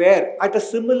where they were at a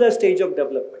similar stage of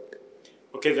development.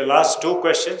 Okay, the last two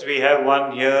questions. We have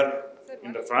one here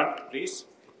in the front, please.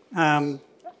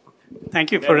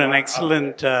 Thank you for an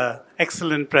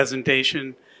excellent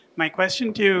presentation. My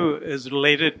question to you is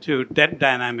related to debt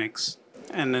dynamics.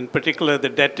 and in particular the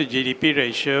debt to GDP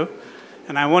ratio.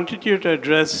 And I wanted you to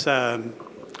address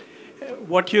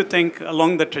what you think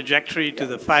along the trajectory to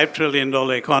the $5 trillion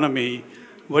economy,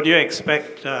 what do you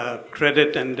expect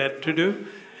credit and debt to do?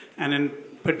 And in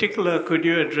particular, could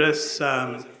you address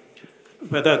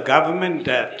whether government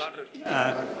debt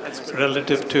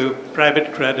relative to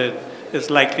private credit is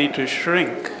likely to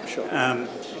shrink? Sure.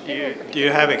 Do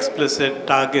you have explicit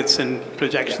targets and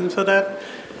projections for that?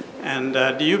 And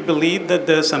do you believe that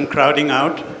there's some crowding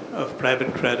out of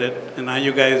private credit? And are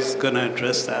you guys going to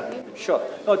address that? Sure.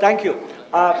 No, thank you.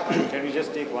 Can we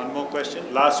just take one more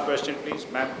question? Last question, please,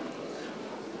 ma'am.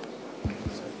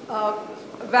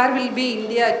 Where will be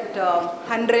India at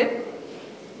 100?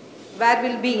 Where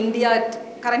will be India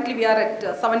at, currently we are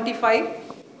at 75.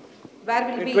 Where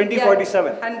will be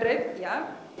 2047. India at 100, yeah.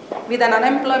 With an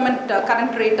unemployment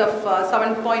current rate of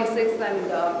 7.6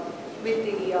 and with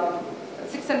the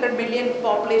 600 million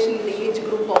population in the age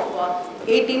group of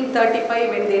 1835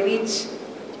 when they reach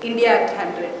India at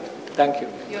 100. Thank you.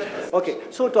 Okay,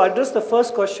 so to address the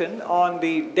first question on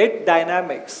the debt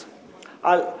dynamics,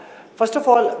 first of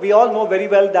all, we all know very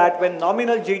well that when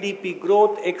nominal GDP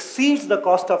growth exceeds the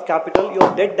cost of capital,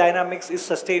 your debt dynamics is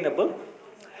sustainable.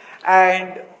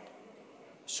 And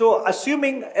so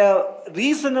assuming a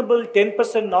reasonable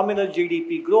 10% nominal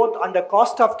GDP growth and a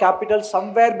cost of capital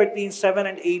somewhere between 7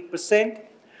 and 8%,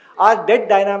 our debt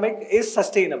dynamic is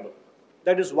sustainable.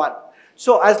 That is one.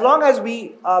 So as long as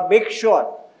we make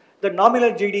sure the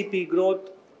nominal GDP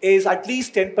growth is at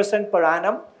least 10% per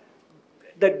annum,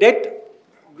 the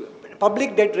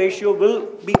public debt ratio will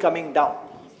be coming down.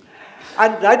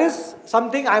 And that is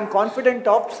something I'm confident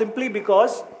of simply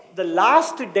because the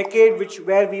last decade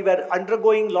where we were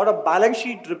undergoing a lot of balance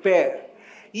sheet repair,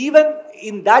 even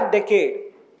in that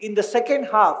decade, in the second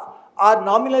half, our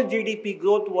nominal GDP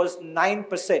growth was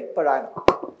 9% per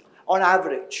annum on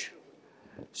average.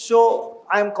 So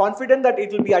I'm confident that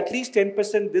it will be at least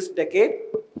 10% this decade.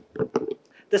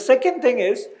 The second thing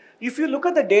is, if you look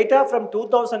at the data from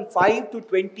 2005 to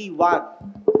 21,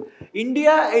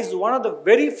 India is one of the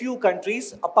very few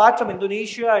countries, apart from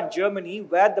Indonesia and Germany,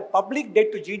 where the public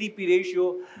debt to GDP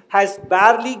ratio has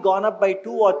barely gone up by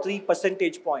 2 or 3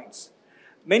 percentage points.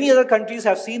 Many other countries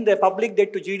have seen their public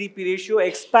debt to GDP ratio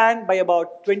expand by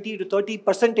about 20 to 30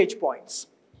 percentage points.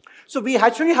 So we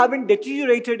actually haven't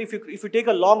deteriorated if you take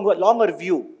a longer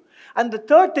view. And the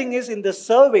third thing is, in the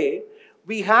survey,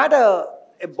 we had a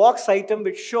box item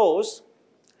which shows,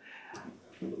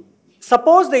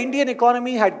 suppose the Indian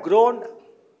economy had grown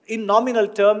in nominal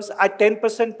terms at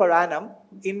 10% per annum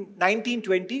in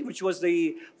 1920, which was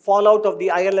the fallout of the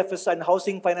ILFS and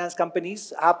housing finance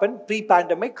companies happened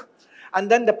pre-pandemic. And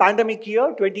then the pandemic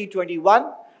year,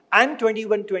 2021 and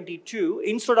 21-22,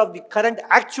 instead of the current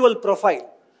actual profile,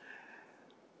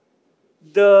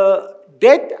 the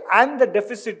debt and the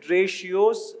deficit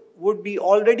ratios would be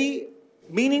already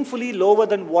meaningfully lower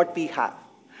than what we have.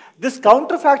 This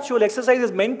counterfactual exercise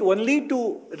is meant only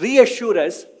to reassure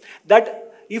us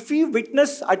that if we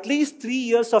witness at least 3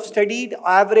 years of studied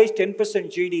average 10%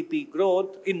 GDP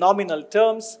growth in nominal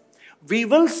terms, we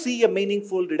will see a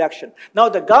meaningful reduction. Now,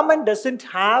 the government doesn't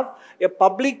have a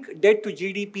public debt to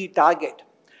GDP target.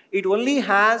 It only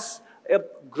has a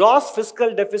gross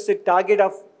fiscal deficit target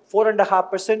of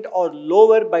 4.5% or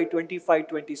lower by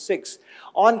 25-26.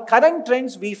 On current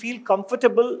trends, we feel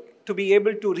comfortable to be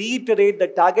able to reiterate the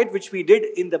target which we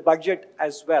did in the budget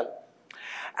as well.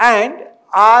 And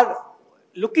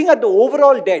looking at the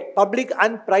overall debt, public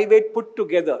and private put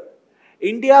together,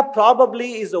 India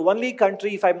probably is the only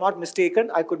country, if I'm not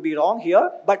mistaken, I could be wrong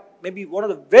here, but maybe one of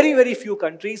the very, very few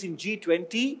countries in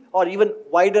G20 or even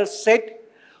wider set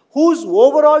whose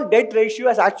overall debt ratio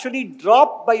has actually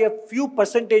dropped by a few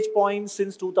percentage points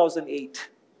since 2008.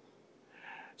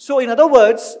 So in other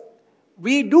words,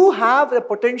 we do have the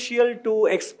potential to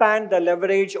expand the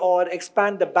leverage or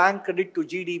expand the bank credit to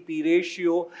GDP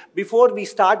ratio before we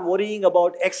start worrying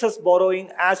about excess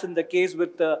borrowing, as in the case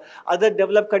with other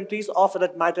developed countries, or for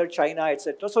that matter, China,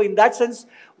 etc. So in that sense,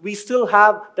 we still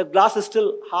have, the glass is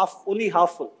still only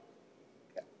half full.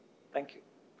 Yeah. Thank you.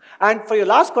 And for your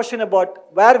last question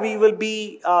about where we will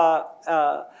be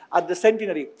at the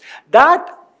centenary,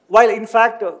 that, while in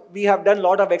fact we have done a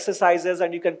lot of exercises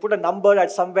and you can put a number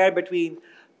at somewhere between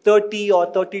 30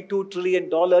 or 32 trillion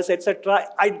dollars, etc.,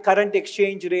 at current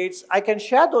exchange rates, I can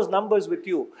share those numbers with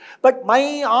you. But my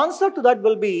answer to that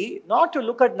will be not to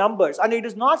look at numbers, and it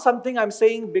is not something I'm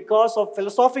saying because of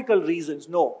philosophical reasons,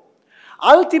 no.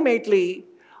 Ultimately,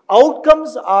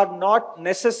 outcomes are not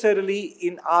necessarily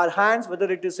in our hands,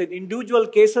 whether it is in individual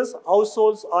cases,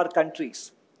 households, or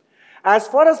countries. As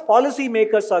far as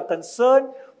policymakers are concerned,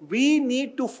 we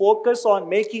need to focus on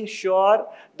making sure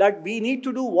that we need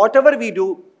to do whatever we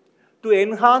do to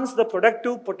enhance the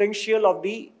productive potential of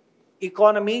the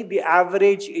economy, the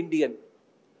average Indian.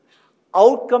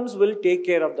 Outcomes will take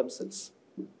care of themselves.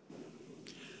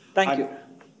 Thank you.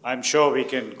 I'm sure we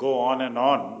can go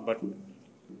on, but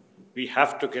we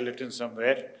have to kill it in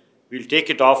somewhere. We'll take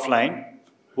it offline.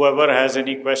 Whoever has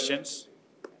any questions.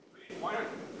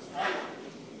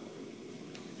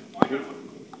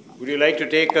 Would you like to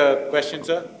take a question,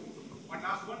 sir? One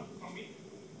last one from me.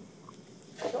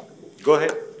 Go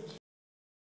ahead.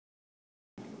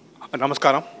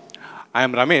 Namaskaram. I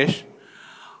am Ramesh.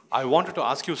 I wanted to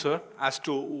ask you, sir, as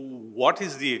to what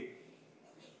is the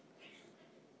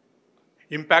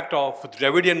impact of the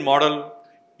Dravidian model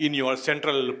in your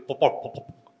central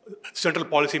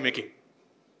policy making?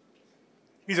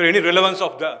 Is there any relevance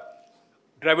of the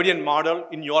Dravidian model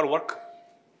in your work?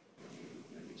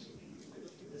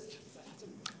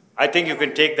 I think you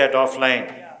can take that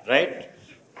offline, right?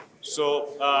 So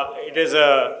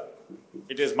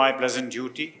it is my pleasant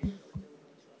duty.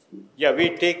 Yeah,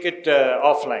 we take it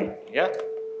offline, yeah?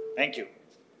 Thank you.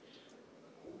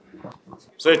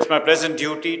 So it's my pleasant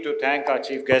duty to thank our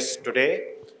chief guest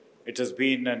today. It has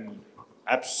been an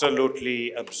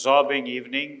absolutely absorbing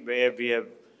evening where we have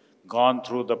gone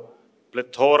through the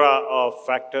plethora of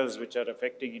factors which are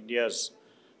affecting India's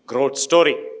growth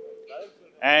story.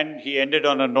 And he ended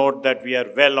on a note that we are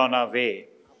well on our way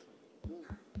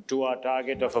to our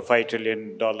target of a $5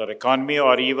 trillion economy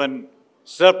or even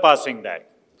surpassing that.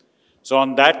 So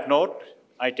on that note,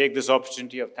 I take this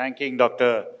opportunity of thanking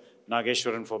Dr.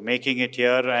 Nageswaran for making it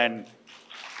here and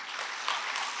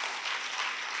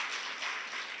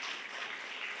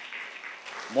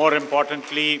more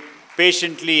importantly,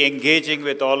 patiently engaging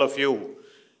with all of you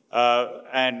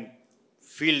and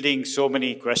fielding so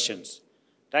many questions.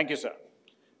 Thank you, sir.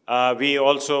 We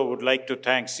also would like to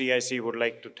thank, CIC would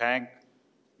like to thank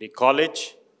the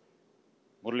college.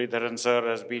 Muralidharan sir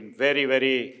has been very,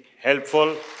 very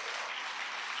helpful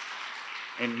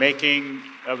in making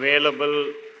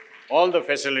available all the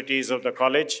facilities of the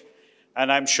college.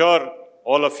 And I'm sure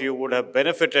all of you would have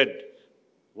benefited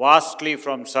vastly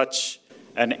from such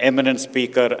an eminent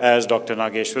speaker as Dr.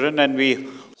 Nageswaran. And we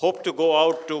hope to go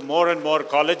out to more and more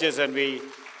colleges, and we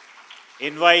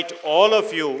invite all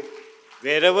of you,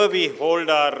 wherever we hold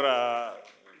our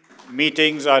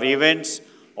meetings, our events,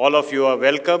 all of you are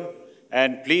welcome.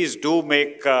 And please do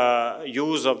make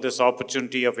use of this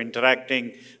opportunity of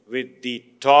interacting with the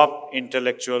top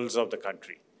intellectuals of the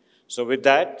country. So with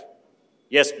that,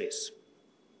 yes, please.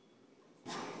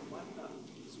 One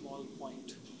small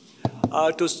point.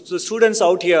 To the students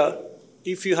out here,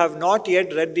 if you have not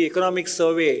yet read the economic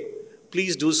survey,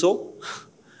 please do so.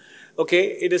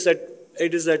 Okay, it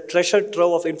is a treasure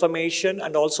trove of information,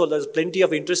 and also there's plenty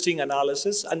of interesting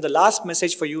analysis. And the last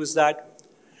message for you is that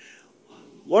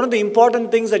one of the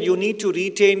important things that you need to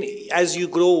retain as you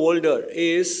grow older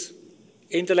is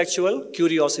intellectual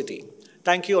curiosity.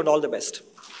 Thank you and all the best.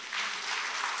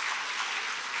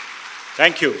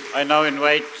 Thank you. I now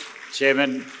invite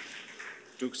Chairman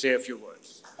to say a few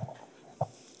words.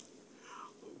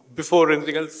 Before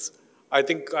anything else, I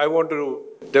think I want to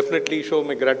definitely show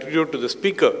my gratitude to the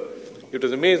speaker. It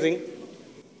was amazing.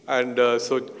 And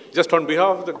so just on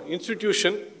behalf of the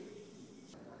institution,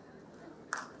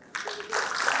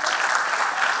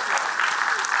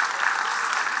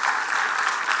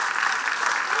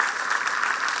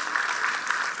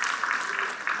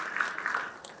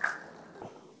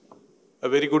 a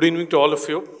very good evening to all of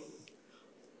you.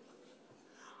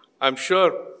 I'm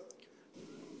sure,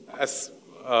 as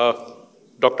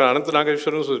Dr. Anantha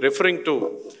Nageswaran was referring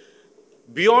to,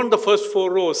 beyond the first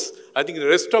 4 rows, I think the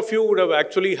rest of you would have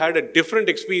actually had a different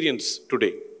experience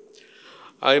today.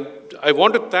 I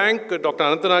want to thank Dr.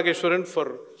 Anantha Nageswaran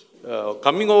for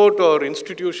coming over to our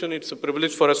institution. It's a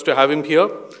privilege for us to have him here.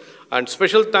 And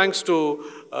special thanks to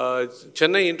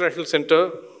Chennai International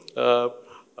Center,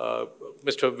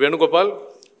 Mr. Venugopal,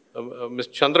 Ms.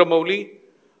 Chandramouli,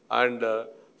 and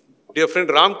dear friend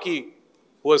Ramki,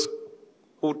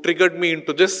 who triggered me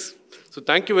into this. So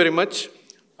thank you very much.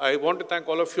 I want to thank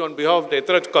all of you on behalf of the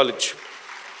Ethiraj College.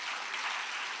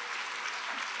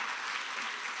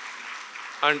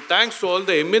 And thanks to all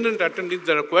the eminent attendees.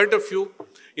 There are quite a few.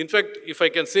 In fact, if I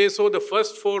can say so, the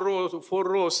first four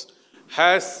rows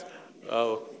has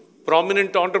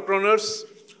prominent entrepreneurs,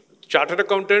 chartered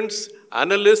accountants,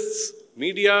 analysts,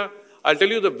 media. I'll tell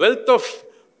you the wealth of,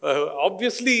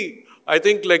 obviously, I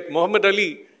think like Muhammad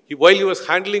Ali, while he was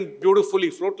handling beautifully,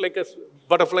 float like a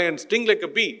butterfly and sting like a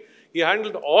bee, he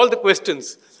handled all the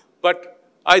questions. But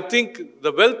I think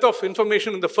the wealth of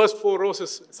information in the first 4 rows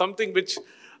is something which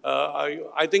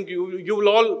I think you will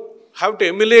all have to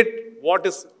emulate what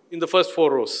is in the first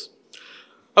 4 rows.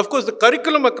 Of course, the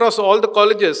curriculum across all the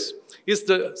colleges is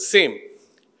the same.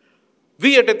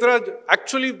 We at Ethiraj,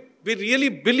 actually, we really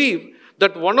believe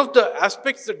that one of the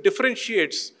aspects that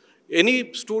differentiates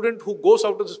any student who goes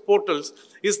out of these portals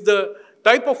is the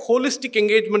type of holistic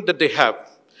engagement that they have.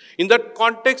 In that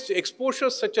context, exposure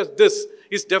such as this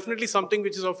is definitely something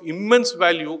which is of immense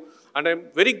value, and I'm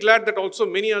very glad that also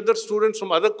many other students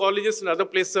from other colleges and other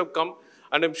places have come,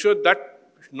 and I'm sure that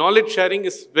knowledge sharing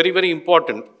is very, very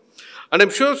important. And I'm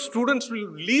sure students will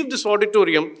leave this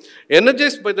auditorium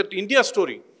energized by that India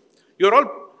story. You're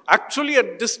all actually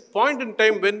at this point in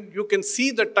time when you can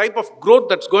see the type of growth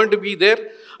that's going to be there,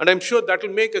 and I'm sure that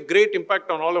will make a great impact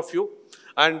on all of you.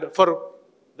 And for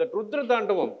the Rudra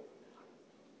Tandavam,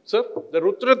 sir, the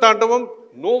Rudra Tandavam,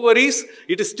 no worries.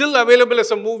 It is still available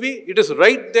as a movie. It is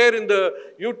right there in the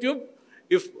YouTube.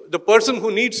 If the person who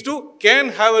needs to can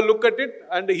have a look at it,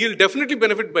 and he'll definitely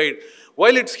benefit by it.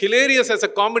 While it's hilarious as a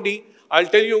comedy, I'll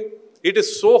tell you, it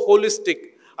is so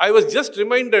holistic. I was just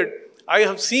reminded, I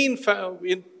have seen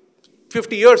in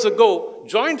 50 years ago,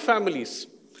 joint families,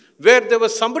 where there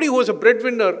was somebody who was a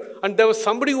breadwinner and there was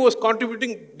somebody who was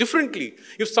contributing differently.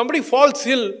 If somebody falls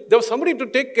ill, there was somebody to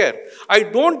take care. I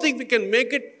don't think we can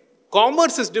make it,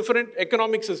 commerce is different,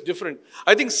 economics is different.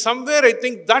 I think somewhere, I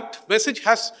think that message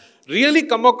has really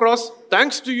come across.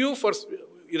 Thanks to you for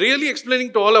really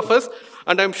explaining to all of us,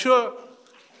 and I'm sure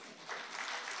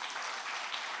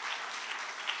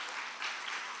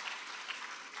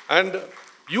and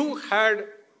you had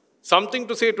something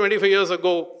to say 25 years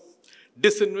ago,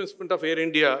 disinvestment of Air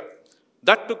India.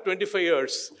 That took 25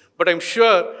 years, but I'm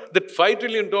sure that $5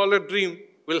 trillion dream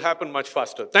will happen much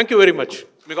faster. Thank you very much.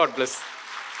 May God bless.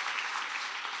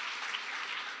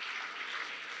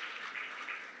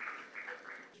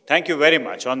 Thank you very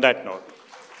much on that note.